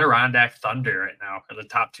the Adirondack Thunder right now are the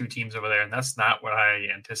top two teams over there, and that's not what I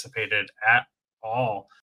anticipated at all.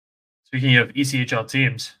 Speaking of ECHL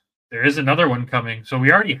teams, there is another one coming. So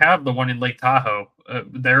we already have the one in Lake Tahoe.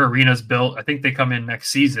 Their arena's built. I think they come in next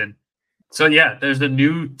season. So yeah, there's a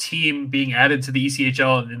new team being added to the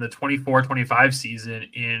ECHL in the 24-25 season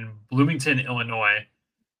in Bloomington, Illinois.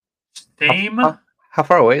 How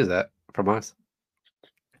far away is that from us?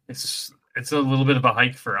 It's a little bit of a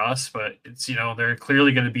hike for us, but it's they're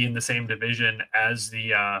clearly going to be in the same division as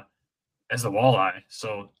the walleye.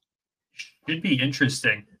 So should be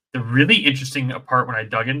interesting. The really interesting part when I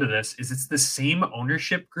dug into this is it's the same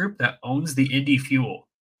ownership group that owns the Indy Fuel.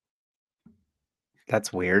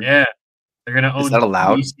 That's weird. Yeah. They're going to own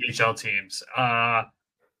ECHL teams. How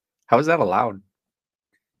is that allowed?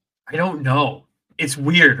 I don't know. It's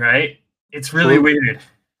weird, right? It's really weird.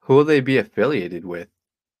 Who will they be affiliated with?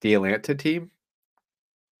 The Atlanta team?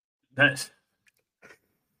 That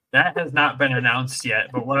has not been announced yet,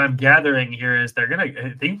 but what I'm gathering here is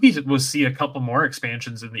I think we will see a couple more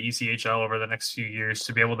expansions in the ECHL over the next few years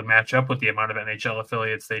to be able to match up with the amount of NHL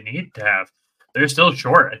affiliates they need to have. They're still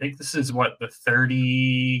short. I think this is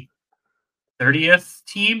the 30th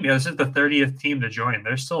team? Yeah, this is the 30th team to join.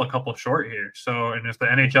 They're still a couple short here. So, and if the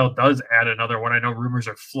NHL does add another one, I know rumors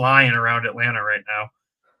are flying around Atlanta right now.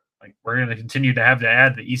 Like, we're going to continue to have to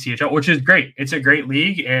add the ECHL, which is great. It's a great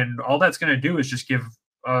league, and all that's going to do is just give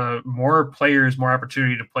more players more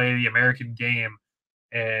opportunity to play the American game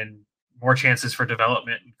and more chances for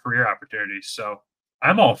development and career opportunities. So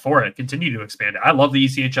I'm all for it. Continue to expand it. I love the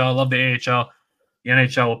ECHL. I love the AHL. The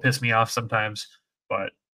NHL will piss me off sometimes,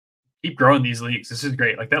 but keep growing these leagues. This is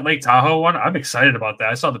great. Like that Lake Tahoe one, I'm excited about that.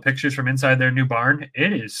 I saw the pictures from inside their new barn.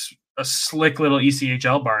 It is a slick little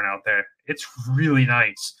ECHL barn out there. It's really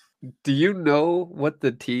nice. Do you know what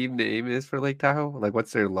the team name is for Lake Tahoe? Like,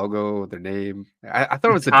 what's their logo, their name? I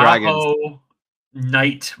thought it was the Dragons. Tahoe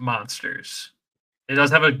Night Monsters. It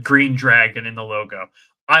does have a green dragon in the logo.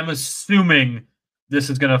 I'm assuming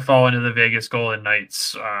this is going to fall into the Vegas Golden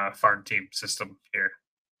Knights farm team system here.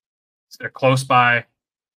 So they're close by.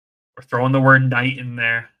 We're throwing the word night in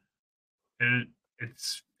there.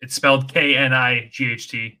 It's spelled Knight.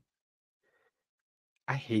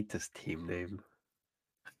 I hate this team name.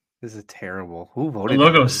 This is terrible. Who voted? The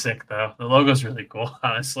logo's sick, though. The logo's really cool,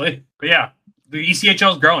 honestly. But yeah, The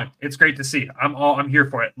ECHL is growing. It's great to see. I'm here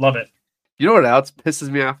for it. Love it. You know what else pisses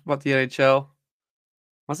me off about the NHL?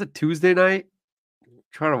 Was it Tuesday night?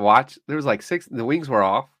 Trying to watch. There was like 6. The Wings were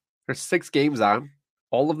off. There's 6 games on.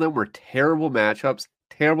 All of them were terrible matchups,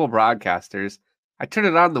 terrible broadcasters. I turned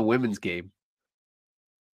it on the women's game.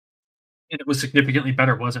 It was significantly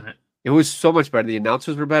better, wasn't it? It was so much better. The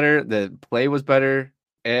announcers were better. The play was better.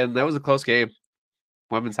 And that was a close game.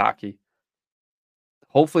 Women's hockey.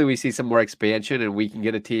 Hopefully we see some more expansion and we can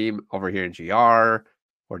get a team over here in GR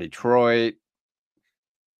or Detroit,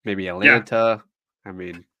 maybe Atlanta. Yeah. I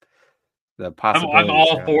mean, the possibilities. I'm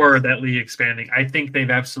all for that league expanding. I think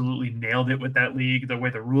they've absolutely nailed it with that league. The way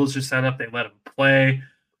the rules are set up, they let them play.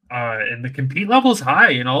 And the compete level is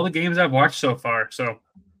high in all the games I've watched so far. So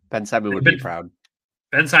Ben Simon would be proud.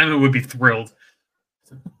 Ben Simon would be thrilled.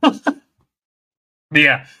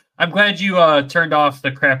 Yeah, I'm glad you turned off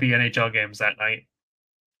the crappy NHL games that night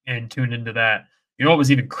and tuned into that. You know what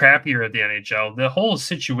was even crappier at the NHL? The whole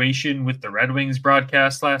situation with the Red Wings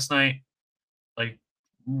broadcast last night. Like,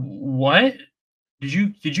 what? Did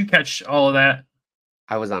you catch all of that?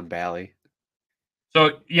 I was on Bally.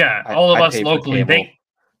 So yeah, all of us locally.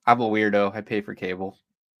 I'm a weirdo. I pay for cable.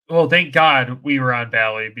 Well, thank God we were on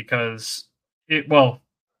Bally because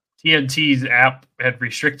TNT's app had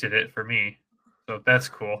restricted it for me, so that's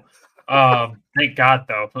cool. Thank God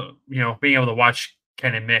though, being able to watch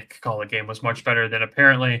Ken and Mick call a game was much better than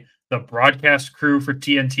apparently the broadcast crew for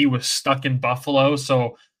TNT was stuck in Buffalo.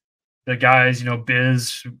 So the guys,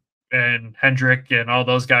 Biz and Hendrick and all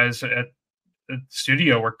those guys at the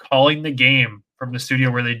studio were calling the game from the studio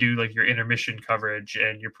where they do like your intermission coverage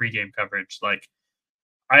and your pregame coverage. Like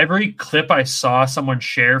every clip I saw someone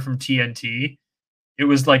share from TNT, it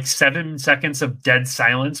was like 7 seconds of dead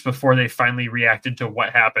silence before they finally reacted to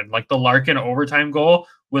what happened. Like the Larkin overtime goal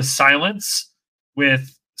was silence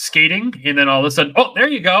with skating, and then all of a sudden, oh, there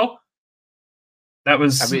you go. That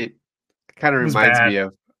was. I mean, it kind of reminds me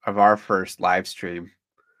of our first live stream.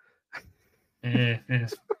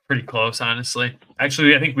 It's pretty close, honestly.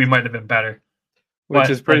 Actually, I think we might have been better. Which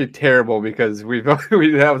is pretty terrible because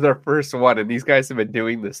that was our first one, and these guys have been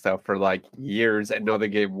doing this stuff for like years and know the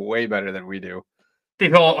game way better than we do.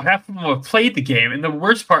 Half of them have played the game, and the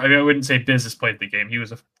worst part, I wouldn't say Biz has played the game. He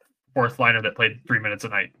was a fourth liner that played 3 minutes a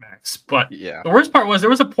night max. But yeah, the worst part was there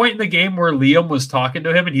was a point in the game where Liam was talking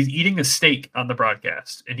to him, and he's eating a steak on the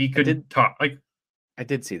broadcast, and he couldn't talk. Like, I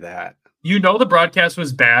did see that. The broadcast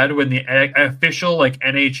was bad when the official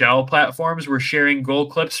NHL platforms were sharing goal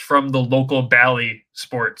clips from the local Bally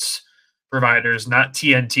sports providers, not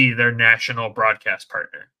TNT, their national broadcast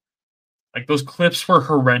partner. Like those clips were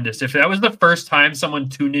horrendous. If that was the first time someone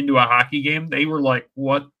tuned into a hockey game, they were like,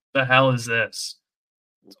 "What the hell is this?"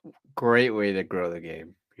 Great way to grow the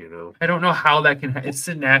game, I don't know how that can. It's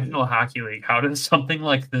the National Hockey League. How does something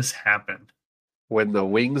like this happen? When the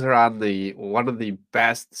Wings are on one of the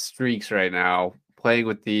best streaks right now, playing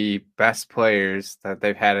with the best players that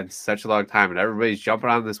they've had in such a long time, and everybody's jumping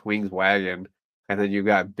on this Wings wagon, and then you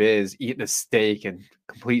got Biz eating a steak and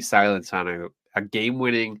complete silence on a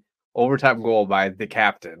game-winning overtime goal by the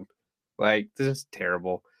captain. Like, this is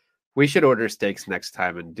terrible. We should order steaks next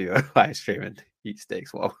time and do a live stream and eat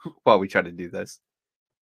steaks while we try to do this.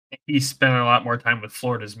 He spent a lot more time with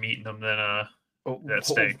Florida's meat in them than that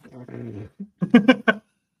steak.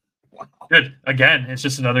 Wow. Good. Again, it's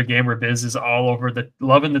just another game where Biz is all over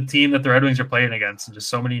loving the team that the Red Wings are playing against, and just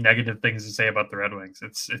so many negative things to say about the Red Wings.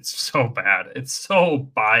 It's so bad. It's so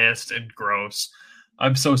biased and gross.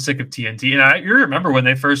 I'm so sick of TNT. And you remember when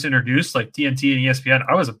they first introduced TNT and ESPN,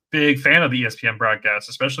 I was a big fan of the ESPN broadcast,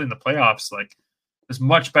 especially in the playoffs. It was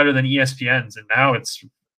much better than ESPN's, and now it's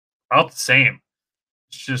about the same.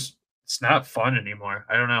 It's not fun anymore.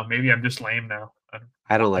 I don't know. Maybe I'm just lame now.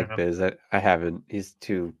 I don't like Biz. I haven't. He's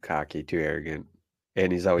too cocky, too arrogant,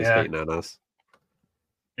 and he's always hating on us.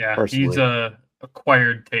 Yeah, personally. He's a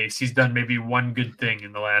acquired taste. He's done maybe one good thing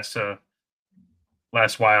in the last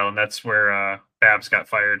while, and that's where Babs got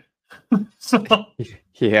fired. So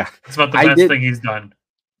yeah, it's about the best thing he's done.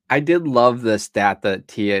 I did love the stat that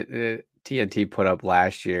TNT put up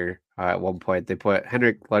last year. At one point, they put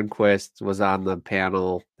Henrik Lundqvist was on the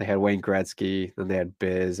panel. They had Wayne Gretzky, then they had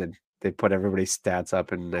Biz, and they put everybody's stats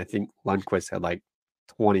up. And I think Lundqvist had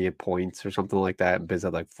 20 points or something like that, and Biz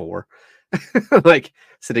had 4.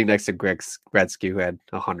 Sitting next to Gretzky, who had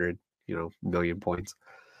 100, million points.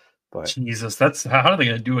 But Jesus, how are they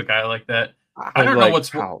going to do a guy like that? I don't know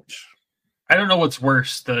what's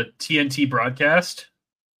worse, the TNT broadcast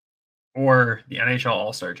or the NHL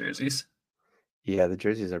All-Star jerseys. Yeah, the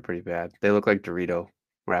jerseys are pretty bad. They look like Dorito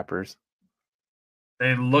wrappers.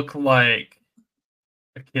 They look like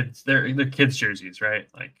They're kids jerseys, right?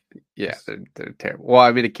 Like Yeah, they're terrible. Well,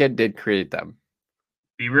 I mean, a kid did create them.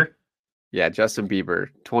 Bieber. Yeah, Justin Bieber,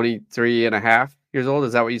 23 and a half years old.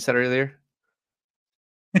 Is that what you said earlier?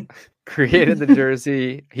 Created the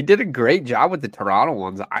jersey. He did a great job with the Toronto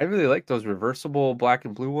ones. I really like those reversible black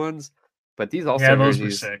and blue ones, but these All-Star Yeah, those were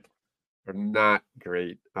jerseys sick. are not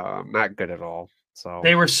great. Not good at all. So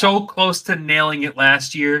They were so close to nailing it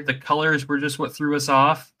last year. The colors were just what threw us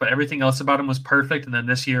off, but everything else about them was perfect. And then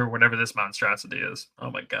this year, whatever this monstrosity is,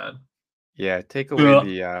 oh my god! yeah, take away Ugh.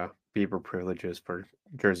 the Bieber privileges for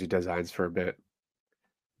jersey designs for a bit.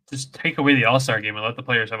 Just take away the All-Star game and let the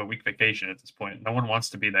players have a week vacation at this point. No one wants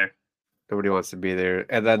to be there. Nobody wants to be there.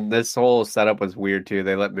 And then this whole setup was weird too.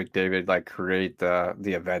 They let McDavid like create the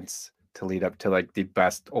events to lead up to like the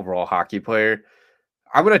best overall hockey player.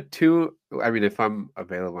 I'm gonna tune. I mean, if I'm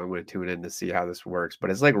available, I'm gonna tune in to see how this works. But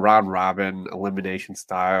it's like round robin elimination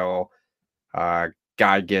style.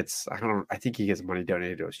 Guy gets I think he gets money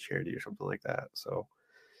donated to his charity or something like that. So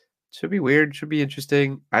should be weird. Should be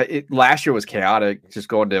interesting. Last year was chaotic, just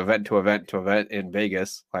going to event to event to event in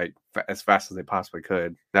Vegas, like as fast as they possibly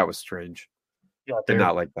could. That was strange. Yeah, Did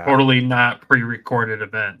not like that. Totally not pre-recorded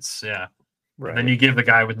events. Yeah. Right. And then you give the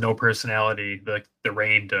guy with no personality the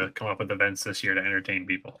reign to come up with events this year to entertain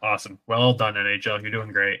people. Awesome. Well done, NHL. You're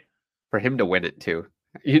doing great. For him to win it too.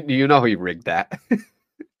 You know he rigged that.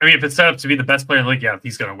 I mean, if it's set up to be the best player in the league, yeah,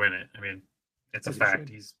 he's going to win it. I mean, it's a fact.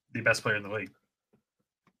 He's the best player in the league.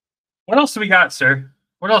 What else do we got, sir?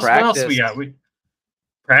 What else do we got? We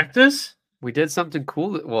practice? We did something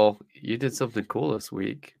cool. Well, you did something cool this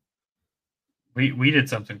week. We did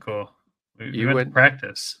something cool. We went to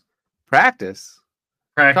practice. Practice?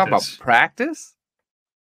 Practice. Talk about practice?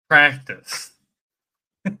 Practice.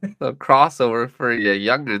 The crossover for you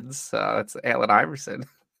youngins. That's Allen Iverson.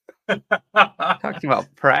 Talking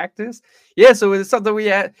about practice. Yeah, so it's something we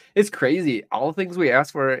had. It's crazy. All the things we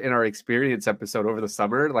asked for in our experience episode over the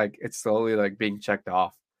summer, like it's slowly like being checked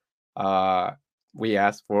off. We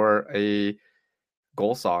asked for a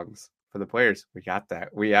goal songs for the players. We got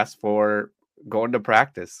that. We asked for going to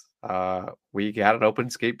practice. We got an open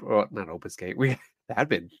skate, well, not open skate.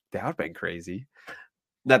 That'd been crazy.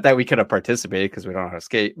 Not that we could have participated because we don't know how to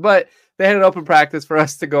skate, but they had an open practice for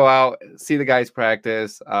us to go out, see the guys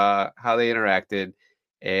practice, how they interacted.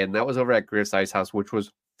 And that was over at Griff's Ice House, which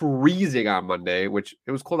was freezing on Monday, which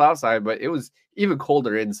it was cold outside, but it was even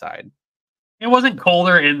colder inside. It wasn't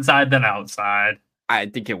colder inside than outside. I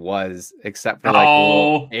think it was, except for like the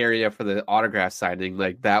little area for the autograph signing.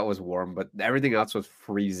 Like that was warm, but everything else was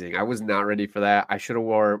freezing. I was not ready for that. I should have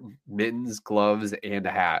wore mittens, gloves, and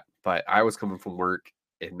a hat, but I was coming from work.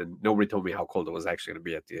 And then nobody told me how cold it was actually going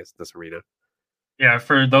to be at this arena. Yeah,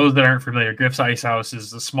 for those that aren't familiar, Griff's Ice House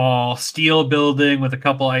is a small steel building with a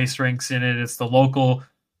couple ice rinks in it. It's the local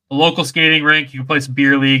skating rink. You can play some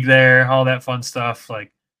beer league there, all that fun stuff.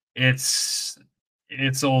 Like it's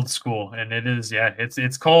old school, and it is. Yeah,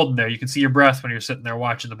 it's cold in there. You can see your breath when you're sitting there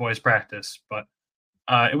watching the boys practice. But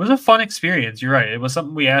it was a fun experience. You're right. It was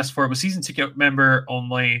something we asked for. It was season ticket member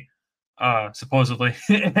only, supposedly,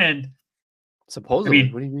 and. Supposedly,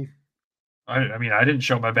 what do you mean? I mean, I didn't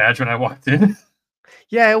show my badge when I walked in.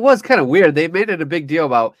 Yeah, it was kind of weird. They made it a big deal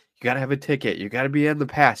about you got to have a ticket, you got to be in the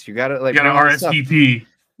pass, you got to like RSVP.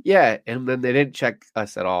 Yeah, and then they didn't check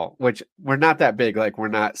us at all, which we're not that big. Like we're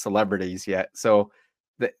not celebrities yet, so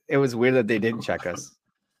it was weird that they didn't check us.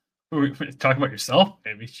 Talking about yourself,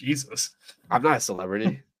 maybe. Jesus, I'm not a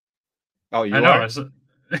celebrity. Oh, you I are.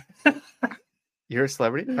 know. You're a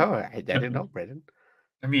celebrity? Oh, I didn't know, Brandon.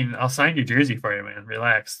 I mean, I'll sign your jersey for you, man.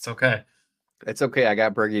 Relax. It's okay. It's okay. I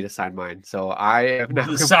got Bergie to sign mine. So I have now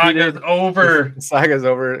the saga's over. The saga's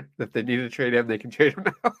over. If they need to trade him, they can trade him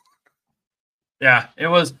now. Yeah, it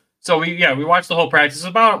was. So we watched the whole practice. It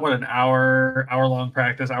was about an hour long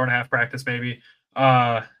practice, hour and a half practice maybe.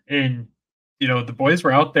 And the boys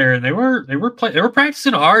were out there and they were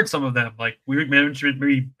practicing hard. Some of them, like we mentioned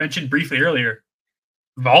briefly earlier,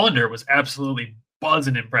 Vollander was absolutely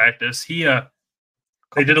buzzing in practice.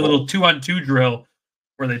 They did a little 2-on-2 drill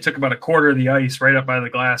where they took about a quarter of the ice right up by the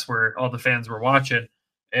glass where all the fans were watching.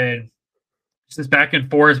 And just back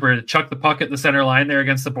and forth where to chuck the puck at the center line there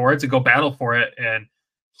against the boards and go battle for it. And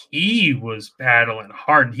he was battling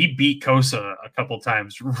hard. And he beat Kosa a couple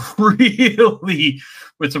times really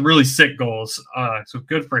with some really sick goals. So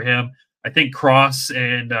good for him. I think Cross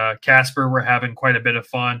and Casper were having quite a bit of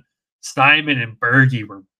fun. Steinman and Bergie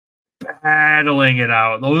were battling it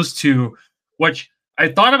out. Those two, which I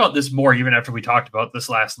thought about this more even after we talked about this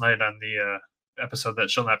last night on the episode that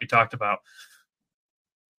shall not be talked about.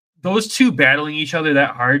 Those two battling each other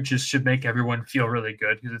that hard just should make everyone feel really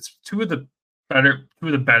good because it's two of the two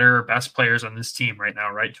of the better or best players on this team right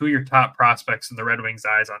now, right? Two of your top prospects in the Red Wings'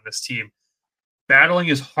 eyes on this team, battling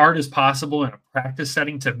as hard as possible in a practice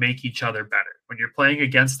setting to make each other better. When you're playing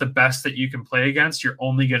against the best that you can play against, you're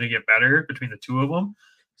only going to get better between the two of them.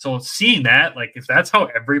 So seeing that, like, if that's how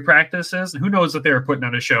every practice is, who knows if they were putting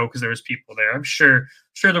on a show because there was people there. I'm sure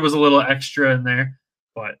there was a little extra in there,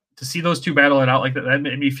 but to see those two battle it out like that, that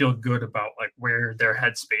made me feel good about like where their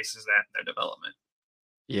headspace is at in their development.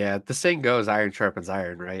 Yeah, the saying goes, iron sharpens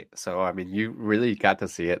iron, right? So, I mean, you really got to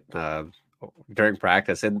see it during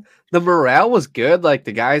practice, and the morale was good. Like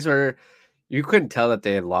the guys were, you couldn't tell that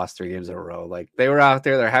they had lost 3 games in a row. Like they were out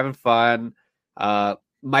there, they're having fun.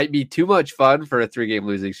 Might be too much fun for a 3-game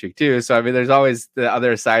losing streak too. So I mean, there's always the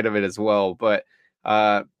other side of it as well. But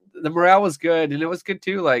the morale was good, and it was good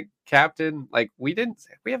too. Like captain, like we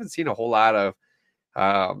haven't seen a whole lot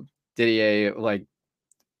of Didier like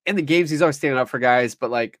in the games. He's always standing up for guys,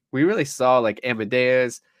 but like we really saw like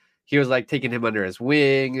Amadeus. He was like taking him under his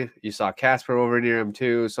wing. You saw Casper over near him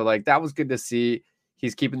too. So like that was good to see.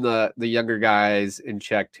 He's keeping the younger guys in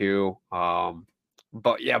check too.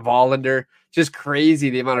 But yeah, Vollander, just crazy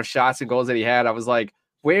the amount of shots and goals that he had. I was like,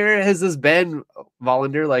 where has this been,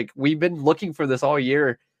 Vollander? Like, we've been looking for this all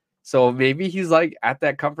year. So maybe he's like at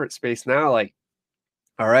that comfort space now. Like,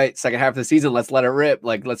 all right, second half of the season, let's let it rip.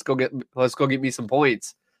 Like, let's go get me some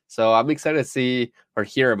points. So I'm excited to see or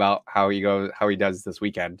hear about how he does this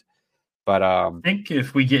weekend. But I think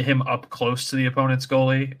if we get him up close to the opponent's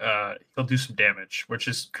goalie, he'll do some damage, which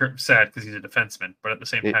is sad because he's a defenseman. But at the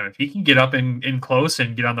same time, if he can get up in close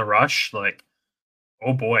and get on the rush, like,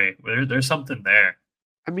 oh boy, there's something there.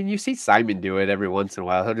 I mean, you see Simon do it every once in a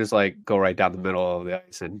while. He'll just like go right down the middle of the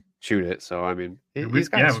ice and shoot it. So I mean, he's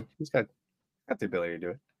got the ability to do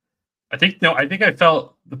it. I think I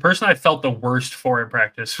felt the person I felt the worst for in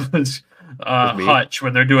practice was Hutch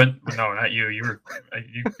when they're doing. No, not you. You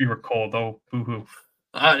were cold. Oh, boo hoo.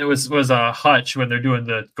 It was Hutch when they're doing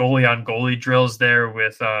the goalie on goalie drills there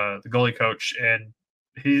with the goalie coach, and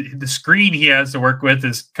the screen he has to work with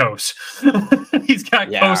is Kos. He's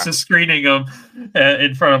got Kos screening him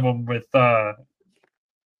in front of him with I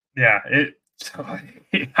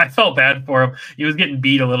felt bad for him. He was getting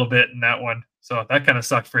beat a little bit in that one. So that kind of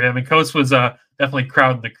sucked for him. And Kos was definitely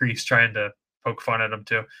crowding the crease, trying to poke fun at him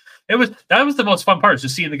too. That was the most fun part, is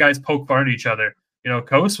just seeing the guys poke fun at each other. You know,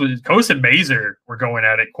 Kos and Mazer were going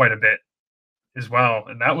at it quite a bit as well,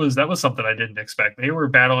 and that was something I didn't expect. They were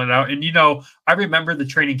battling it out, and you know, I remember the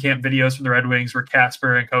training camp videos from the Red Wings where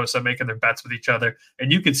Casper and Kosa making their bets with each other,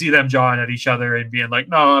 and you could see them jawing at each other and being like,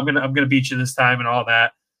 "No, I'm gonna beat you this time," and all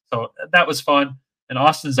that. So that was fun. And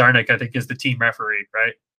Austin Zarnik, I think, is the team referee,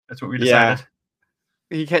 right? That's what we decided. Yeah.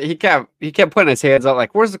 He kept putting his hands up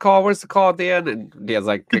like, where's the call at the end? And Dan's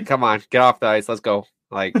like, come on, get off the ice, let's go.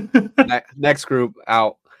 Like next group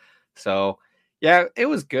out. So yeah, it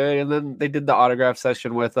was good. And then they did the autograph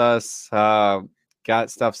session with us, got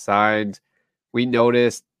stuff signed. We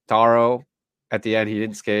noticed Taro at the end, he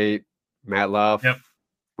didn't skate. Matt Love. Yep.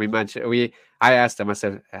 I asked him, I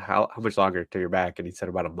said, how much longer till you're back? And he said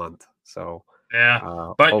about a month. So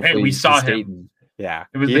yeah, but hey, we saw him. Yeah,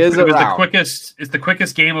 it was the quickest. It's the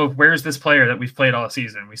quickest game of where's this player that we've played all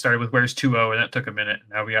season. We started with where's 2-0, and that took a minute.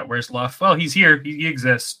 Now we got where's Luff. Well, he's here. He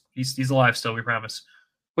exists. He's alive still. We promise.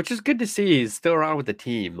 Which is good to see. He's still around with the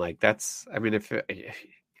team. Like that's. I mean, if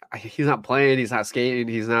he's not playing, he's not skating,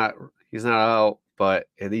 he's not out. But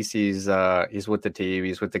at least he's with the team.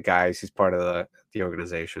 He's with the guys. He's part of the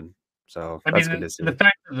organization. So that's good to see. The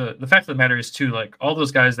fact of the matter is too, like all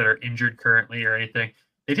those guys that are injured currently or anything,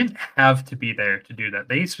 they didn't have to be there to do that.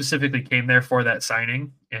 They specifically came there for that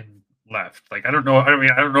signing and left. Like I don't know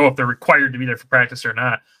if they're required to be there for practice or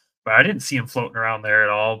not, but I didn't see them floating around there at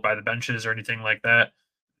all by the benches or anything like that.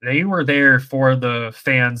 They were there for the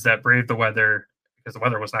fans that braved the weather because the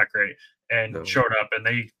weather was not great and showed up.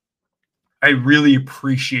 And I really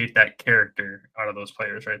appreciate that character out of those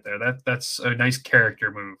players right there. That's a nice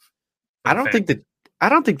character move. I don't think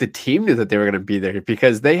the team knew that they were going to be there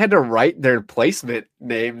because they had to write their placement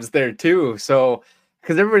names there too. So,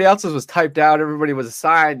 because everybody else's was typed out, everybody was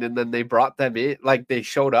assigned, and then they brought them in, like they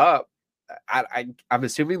showed up. I'm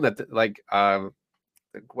assuming that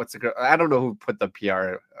what's the girl? I don't know who put the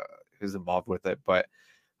PR, who's involved with it, but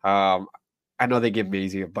I know they give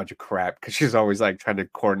Maisie a bunch of crap because she's always like trying to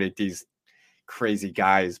coordinate these crazy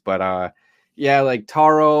guys. But yeah, like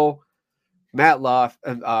Taro, Matt Luff,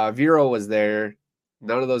 and Vero was there.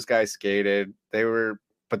 None of those guys skated. They were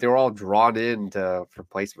all drawn in for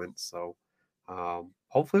placements. So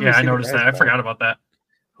hopefully, I noticed that. I forgot about that.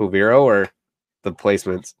 Who, Vero or the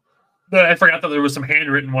placements? I forgot that there was some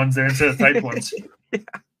handwritten ones there instead of typed ones.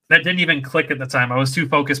 that didn't even click at the time. I was too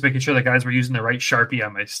focused making sure the guys were using the right Sharpie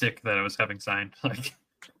on my stick that I was having signed. Like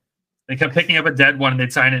they kept picking up a dead one and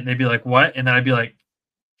they'd sign it and they'd be like, "What?" And then I'd be like,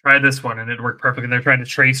 "Try this one," and it'd work perfect. And they're trying to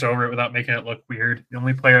trace over it without making it look weird. The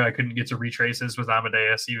only player I couldn't get to retraces was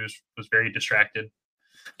Amadeus. He was very distracted.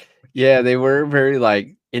 Yeah, they were very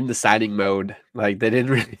like in the signing mode. Like they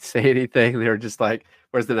didn't really say anything. They were just like,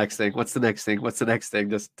 "Where's the next thing? What's the next thing? What's the next thing?"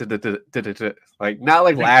 Just like not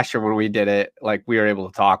like last year when we did it. Like we were able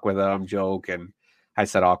to talk with them, joke, and I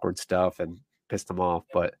said awkward stuff and pissed them off.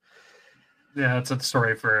 But yeah, it's a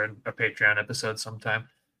story for a Patreon episode sometime.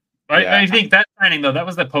 Yeah. I think that signing though, that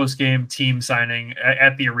was the post-game team signing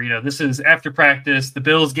at the arena. This is after practice. The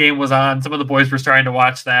Bills game was on. Some of the boys were starting to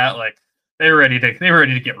watch that. Like they were ready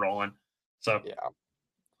to get rolling. So yeah,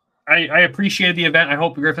 I appreciate the event. I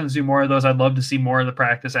hope the Griffins do more of those. I'd love to see more of the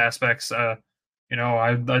practice aspects. I'd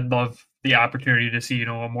love the opportunity to see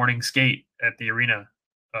a morning skate at the arena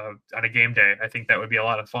on a game day. I think that would be a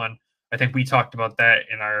lot of fun. I think we talked about that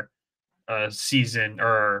in our season or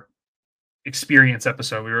our experience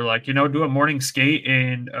episode. We were like, do a morning skate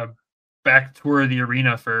and a back tour of the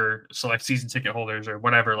arena for select season ticket holders or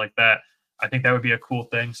whatever like that. I think that would be a cool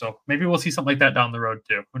thing. So maybe we'll see something like that down the road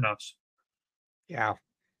too. Who knows? yeah.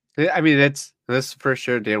 I mean, this for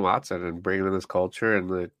sure Dan Watson and bringing in this culture and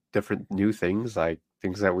the different new things, like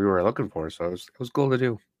things that we were looking for. So it was cool to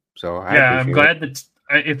do. So I'm glad that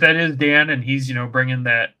if that is Dan and he's bringing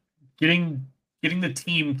that, getting the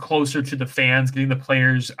team closer to the fans, getting the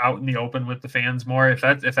players out in the open with the fans more. If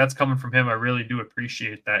that's coming from him, I really do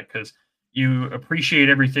appreciate that, because you appreciate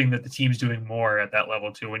everything that the team's doing more at that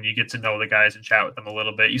level too. When you get to know the guys and chat with them a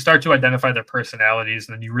little bit, you start to identify their personalities,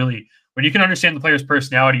 and then when you can understand the player's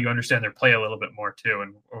personality, you understand their play a little bit more too,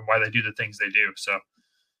 and why they do the things they do. So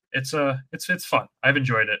it's fun. I've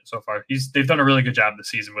enjoyed it so far. They've done a really good job this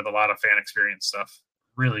season with a lot of fan experience stuff.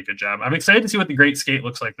 Really good job. I'm excited to see what the Great Skate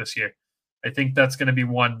looks like this year. I think that's going to be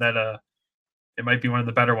one that it might be one of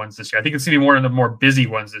the better ones this year. I think it's going to be one of the more busy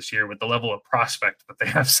ones this year with the level of prospect that they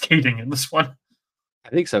have skating in this one. I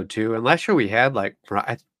think so too. And last year we had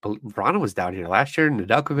Vrana was down here last year, and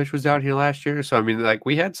Nedeljkovic was down here last year. So I mean, like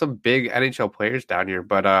we had some big NHL players down here,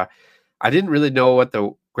 but I didn't really know what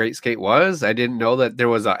the Great Skate was. I didn't know that there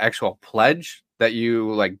was an actual pledge that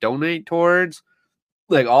you like donate towards.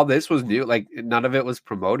 Like all this was new. Like none of it was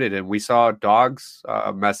promoted, and we saw Dog's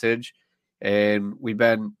message, and we've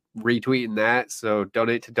been retweeting that. So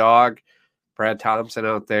donate to Dog, Brad Thompson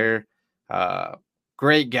out there.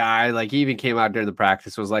 Great guy. Like he even came out during the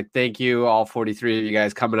practice, was like, "Thank you, all 43 of you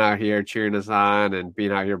guys coming out here, cheering us on, and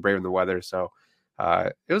being out here braving the weather." So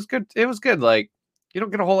it was good. It was good. Like you don't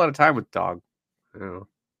get a whole lot of time with Dog.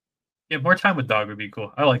 Yeah, more time with Dog would be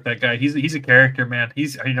cool. I like that guy. He's a character, man.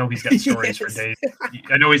 I know he's got stories for days.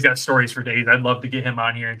 I know he's got stories for days. I'd love to get him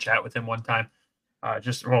on here and chat with him one time.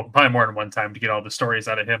 Probably more than one time to get all the stories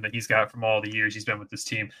out of him that he's got from all the years he's been with this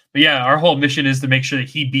team. But yeah, our whole mission is to make sure that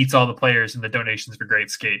he beats all the players in the donations for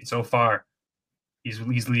Great Skate. So far, he's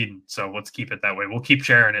leading. So let's keep it that way. We'll keep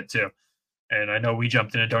sharing it too. And I know we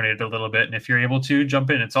jumped in and donated a little bit. And if you're able to jump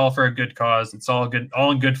in, it's all for a good cause. It's all good,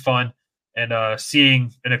 all in good fun. And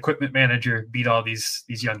seeing an equipment manager beat all these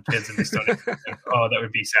young kids in this donation, that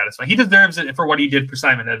would be satisfying. He deserves it for what he did for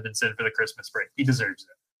Simon Edmondson for the Christmas break. He deserves it.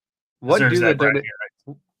 What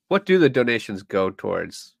do the donations go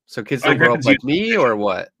towards? So kids don't grow up like me, or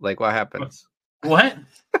what? Like what happens? What?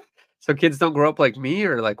 So kids don't grow up like me,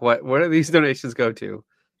 or like what? What do these donations go to?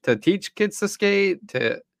 To teach kids to skate?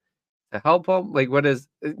 To help them? Like what is?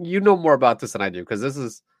 You know more about this than I do, because this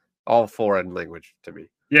is all foreign language to me.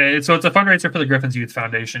 Yeah, so it's a fundraiser for the Griffins Youth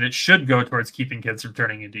Foundation. It should go towards keeping kids from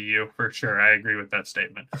turning into you, for sure. I agree with that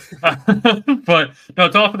statement. But no,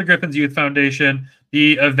 it's all for the Griffins Youth Foundation.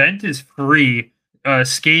 The event is free.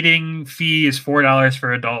 Skating fee is $4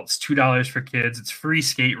 for adults, $2 for kids. It's free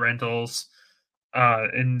skate rentals.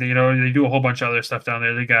 And they do a whole bunch of other stuff down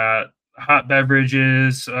there. They got hot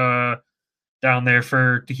beverages down there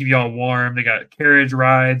to keep you all warm. They got carriage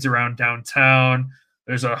rides around downtown.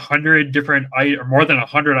 There's 100 different or more than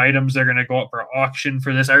 100 items that are going to go up for auction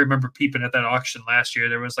for this. I remember peeping at that auction last year.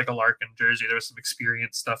 There was like a Larkin jersey. There was some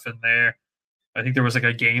experience stuff in there. I think there was like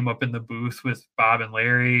a game up in the booth with Bob and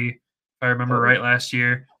Larry, if I remember right, last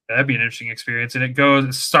year. That'd be an interesting experience. And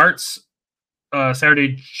it starts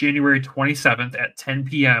Saturday, January 27th at 10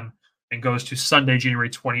 p.m. and goes to Sunday, January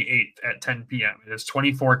 28th at 10 p.m. It is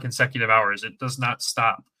 24 consecutive hours. It does not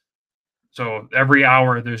stop. So every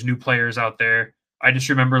hour there's new players out there. I just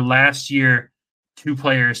remember last year, 2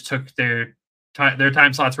 players took their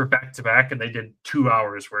time slots were back to back, and they did 2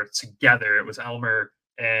 hours worth together. It was Elmer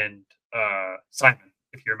and Simon,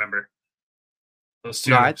 if you remember. Those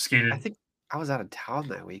two No, I skated. think I was out of town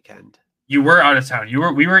that weekend. You were out of town.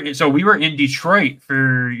 We were in Detroit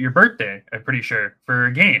for your birthday, I'm pretty sure, for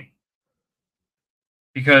a game.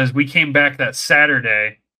 Because we came back that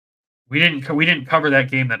Saturday. We didn't cover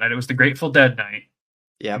that game that night. It was the Grateful Dead night.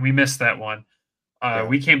 Yeah. And we missed that one. Yeah.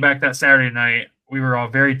 We came back that Saturday night. We were all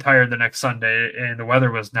very tired the next Sunday, and the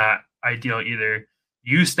weather was not ideal either.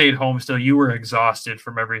 You stayed home still. You were exhausted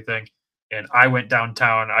from everything. And I went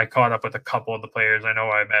downtown. I caught up with a couple of the players. I know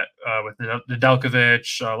I met with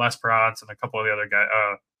Nedeljkovic, Les Perrons, and a couple of the other guys.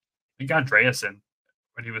 I think Andreasen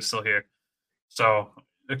when he was still here. So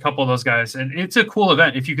a couple of those guys. And it's a cool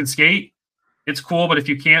event. If you can skate, it's cool. But if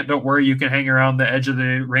you can't, don't worry. You can hang around the edge of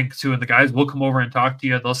the rink too. And the guys will come over and talk to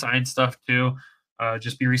you. They'll sign stuff too.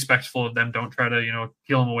 Just be respectful of them. Don't try to,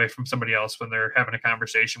 peel them away from somebody else when they're having a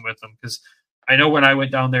conversation with them. Because I know when I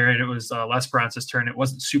went down there and it was Les Perrons' turn, it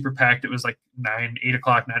wasn't super packed. It was like 9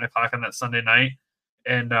 o'clock on that Sunday night.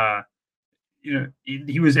 And,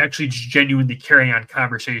 he was actually genuinely carrying on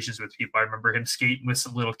conversations with people. I remember him skating with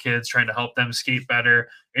some little kids, trying to help them skate better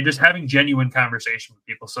and just having genuine conversation with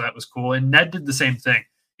people. So that was cool. And Ned did the same thing.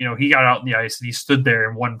 He got out in the ice and he stood there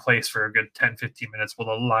in one place for a good 10, 15 minutes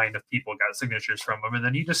while a line of people got signatures from him. And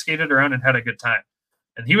then he just skated around and had a good time.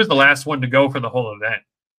 And he was the last one to go for the whole event.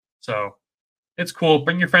 So it's cool.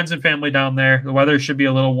 Bring your friends and family down there. The weather should be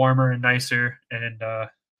a little warmer and nicer. And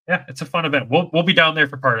it's a fun event. We'll be down there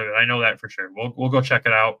for part of it. I know that for sure. We'll go check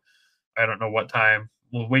it out. I don't know what time.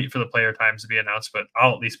 We'll wait for the player times to be announced, but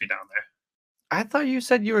I'll at least be down there. I thought you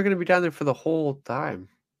said you were going to be down there for the whole time.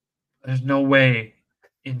 There's no way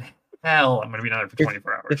in hell I'm going to be down there for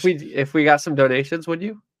 24 hours. If we got some donations, would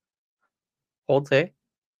you? Whole day?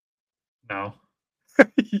 No.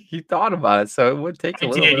 You thought about it, so it would take a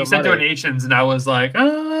little bit You of said money. donations, and I was like,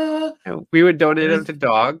 We would donate them to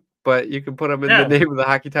Dog, but you can put them in the name of the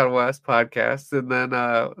Hockeytown West podcast, and then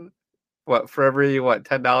for every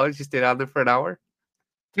 $10 you stay down there for an hour?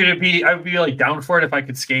 Dude, I would be like down for it if I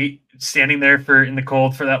could skate. Standing there in the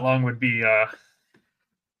cold for that long would be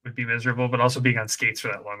miserable, but also being on skates for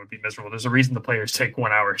that long would be miserable. There's a reason the players take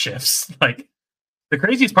 1 hour shifts. Like the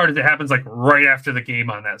craziest part is it happens like right after the game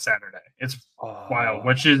on that Saturday. It's wild,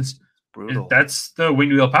 which is brutal. That's the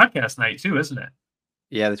Winged Wheel podcast night too, isn't it?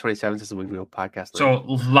 Yeah, the 27th is the Winged Wheel podcast night. So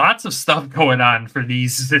lots of stuff going on for the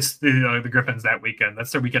Griffins that weekend.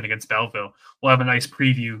 That's their weekend against Belleville. We'll have a nice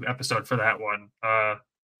preview episode for that one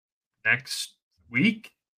next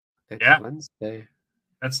week. Wednesday.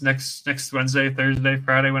 That's next Wednesday, Thursday,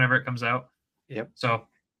 Friday, whenever it comes out. Yep. So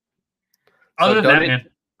other than that, man.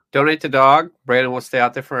 Donate to Dog. Brandon will stay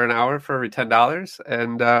out there for an hour for every $10.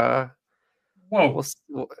 And whoa.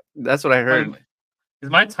 That's what I heard. Is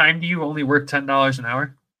my time to you only worth $10 an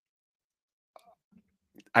hour?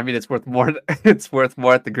 I mean, it's worth more. It's worth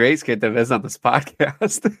more at the Grayscape than it is on this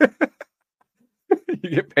podcast. You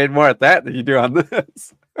get paid more at that than you do on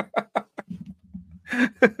this.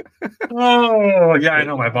 Oh yeah, I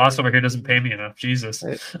know my boss over here doesn't pay me enough. Jesus.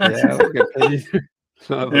 Yeah, we'll get paid.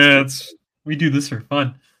 We do this for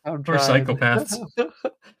fun. We're psychopaths.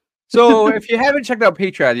 So if you haven't checked out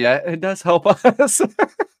Patreon yet, it does help us.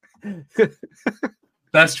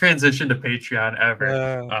 Best transition to Patreon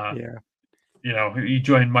ever. You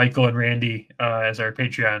join Michael and Randy as our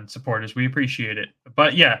Patreon supporters. We appreciate it.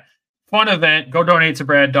 But yeah, fun event. Go donate to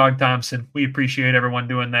Brad Dog Thompson. We appreciate everyone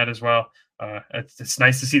doing that as well. It's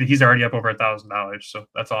nice to see that he's already up over $1,000. So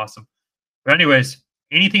that's awesome. But anyways,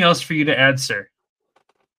 anything else for you to add, sir?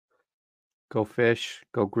 Go Fish,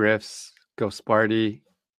 go Griffs, go Sparty.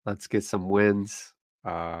 Let's get some wins.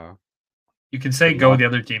 You can say go the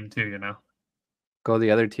other team too, Go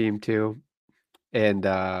the other team too. And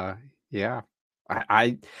I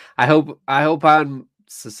hope on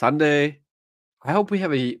Sunday, I hope we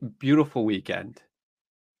have a beautiful weekend.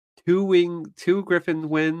 2 Griffin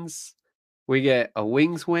wins. We get a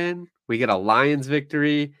Wings win. We get a Lions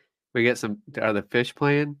victory. We get are the Fish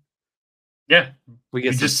playing? Yeah. We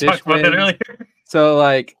get some just Fish talked about that earlier. So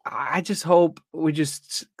I just hope we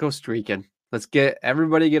just go streaking. Let's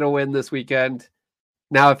everybody get a win this weekend.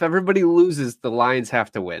 Now, if everybody loses, the Lions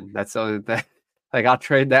have to win. That's the only thing. I'll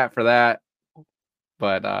trade that for that.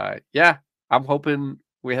 But I'm hoping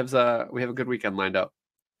we have a good weekend lined up.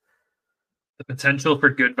 The potential for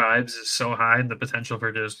good vibes is so high, and the potential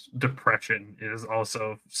for just depression is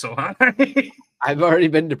also so high. I've already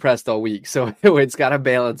been depressed all week, so it's got to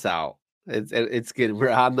balance out. It's good. We're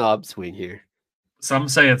on the upswing here. Some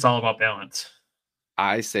say it's all about balance.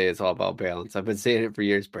 I say it's all about balance. I've been saying it for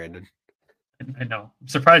years, Brandon. I know. I'm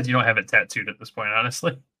surprised you don't have it tattooed at this point,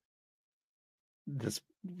 honestly.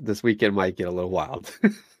 This weekend might get a little wild.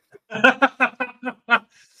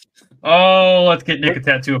 Oh, let's get Nick a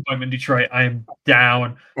tattoo appointment in Detroit. I am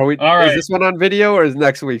down. All right. Is this one on video or is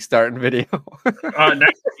next week starting video?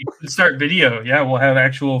 Next week, start video. Yeah, we'll have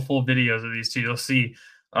actual full videos of these two. You'll see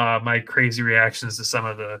my crazy reactions to some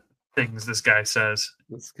of the things this guy says.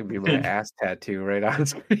 This could be my ass tattoo right on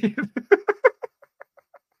screen.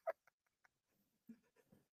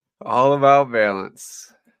 All about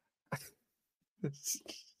balance.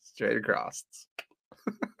 Straight across.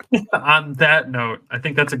 On that note, I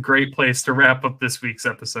think that's a great place to wrap up this week's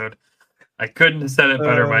episode. I couldn't have said it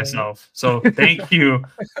better myself. So thank you.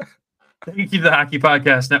 Thank you to the Hockey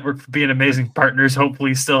Podcast Network for being amazing partners,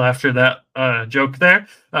 hopefully still after that joke there.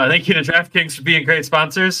 Thank you to DraftKings for being great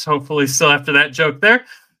sponsors, hopefully still after that joke there.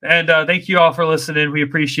 And thank you all for listening. We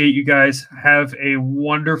appreciate you guys. Have a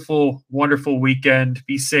wonderful, wonderful weekend.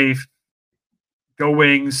 Be safe. Go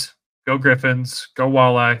Wings. Go Griffins. Go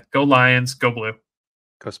Walleye. Go Lions. Go Blue.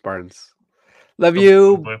 Go Spartans. Love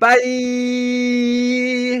you. Blue. Bye.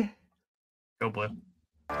 Go Blue.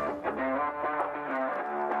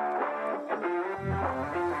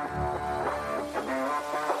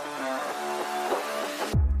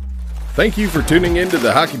 Thank you for tuning in to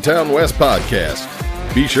the Hockeytown West podcast.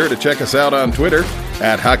 Be sure to check us out on Twitter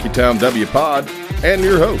at HockeytownWPod and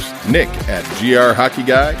your host, Nick at GR Hockey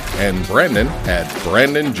Guy and Brandon at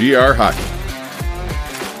Brandon GR Hockey.